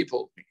wrong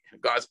people.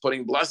 God's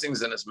putting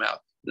blessings in his mouth.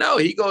 No,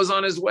 he goes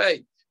on his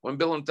way. When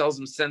Bilam tells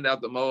him, send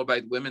out the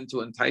Moabite women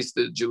to entice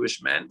the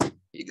Jewish men,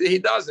 he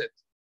does it.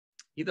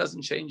 He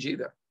doesn't change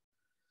either.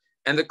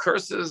 And the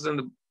curses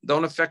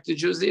don't affect the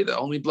Jews either.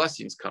 Only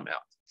blessings come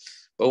out.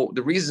 But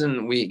the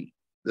reason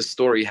the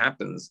story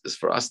happens is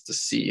for us to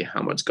see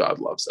how much God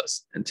loves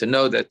us, and to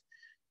know that,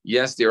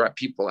 yes, there are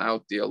people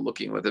out there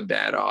looking with a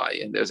bad eye,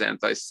 and there's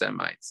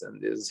anti-Semites,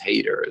 and there's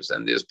haters,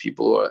 and there's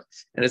people who are,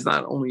 and it's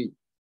not only,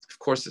 of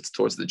course, it's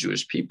towards the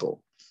Jewish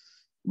people,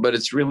 but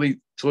it's really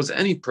towards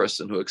any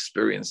person who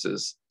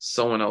experiences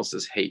someone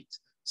else's hate,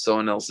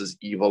 someone else's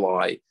evil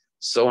eye,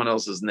 someone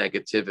else's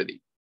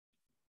negativity.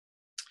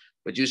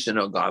 But you should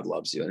know God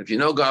loves you. And if you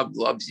know God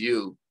loves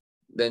you,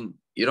 then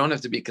you don't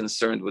have to be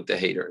concerned with the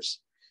haters.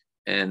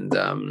 And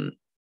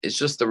it's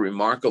just a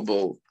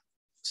remarkable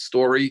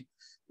story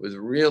with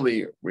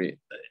really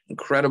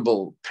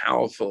incredible,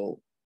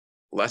 powerful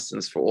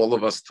lessons for all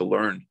of us to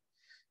learn.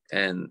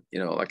 And,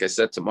 like I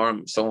said,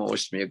 tomorrow, someone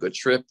wished me a good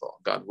trip.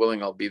 God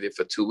willing, I'll be there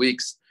for 2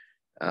 weeks,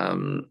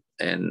 and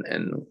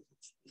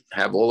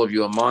have all of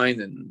you in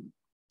mind and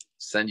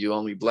send you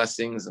only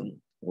blessings, and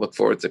look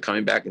forward to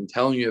coming back and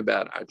telling you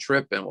about our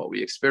trip and what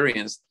we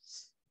experienced.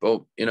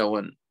 But,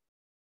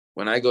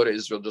 when I go to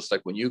Israel, just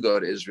like when you go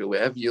to Israel,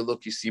 wherever you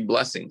look, you see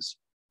blessings.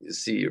 You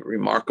see a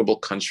remarkable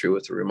country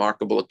with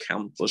remarkable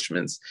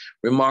accomplishments,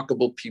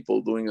 remarkable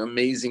people doing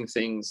amazing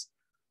things.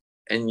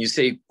 And you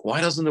say, why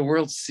doesn't the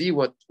world see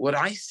what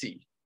I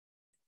see?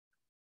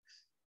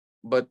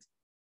 But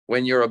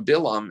when you're a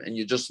Bilam and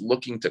you're just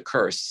looking to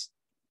curse,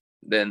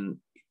 then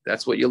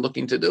that's what you're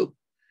looking to do.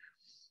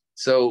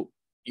 So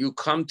you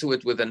come to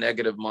it with a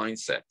negative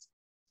mindset.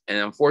 And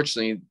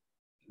unfortunately,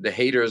 the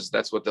haters,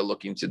 that's what they're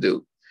looking to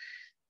do.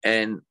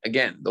 And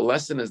again, the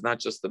lesson is not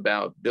just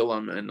about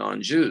Bilam and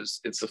non-Jews.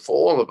 It's for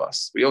all of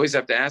us. We always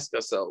have to ask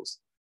ourselves,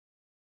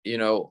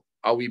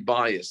 are we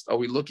biased? Are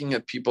we looking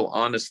at people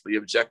honestly,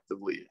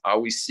 objectively? Are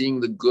we seeing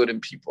the good in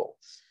people?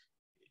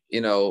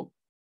 Or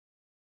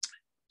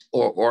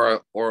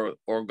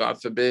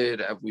God forbid,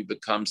 have we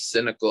become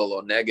cynical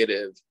or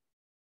negative?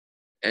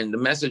 And the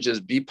message is,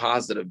 be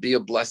positive, be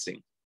a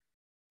blessing.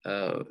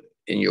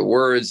 In your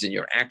words, in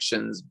your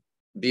actions,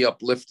 be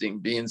uplifting,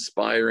 be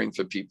inspiring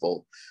for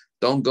people.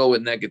 Don't go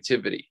with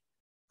negativity,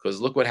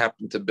 because look what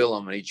happened to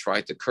Bilam when he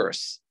tried to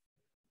curse.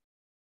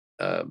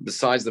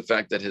 Besides the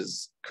fact that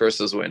his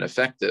curses were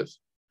ineffective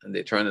and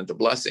they turned into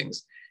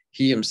blessings,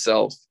 he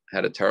himself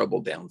had a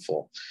terrible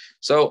downfall.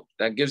 So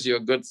that gives you a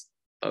good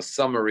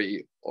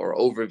summary or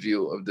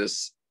overview of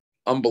this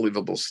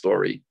unbelievable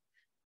story.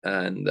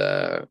 And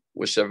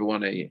wish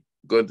everyone a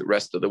good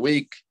rest of the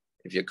week.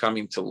 If you're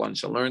coming to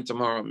Lunch and Learn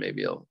tomorrow,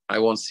 maybe I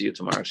won't see you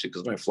tomorrow, actually,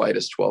 because my flight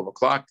is 12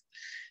 o'clock.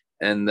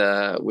 And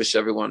wish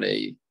everyone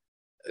a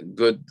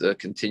good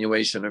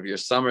continuation of your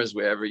summers,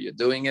 wherever you're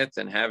doing it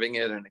and having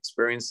it and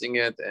experiencing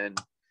it. And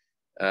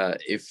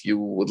if you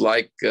would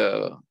like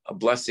a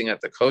blessing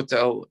at the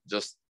hotel,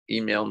 just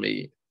email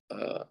me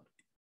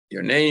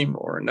your name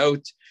or a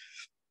note.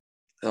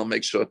 I'll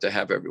make sure to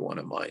have everyone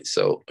in mind.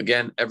 So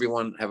again,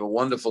 everyone have a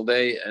wonderful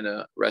day and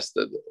a rest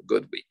of a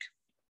good week.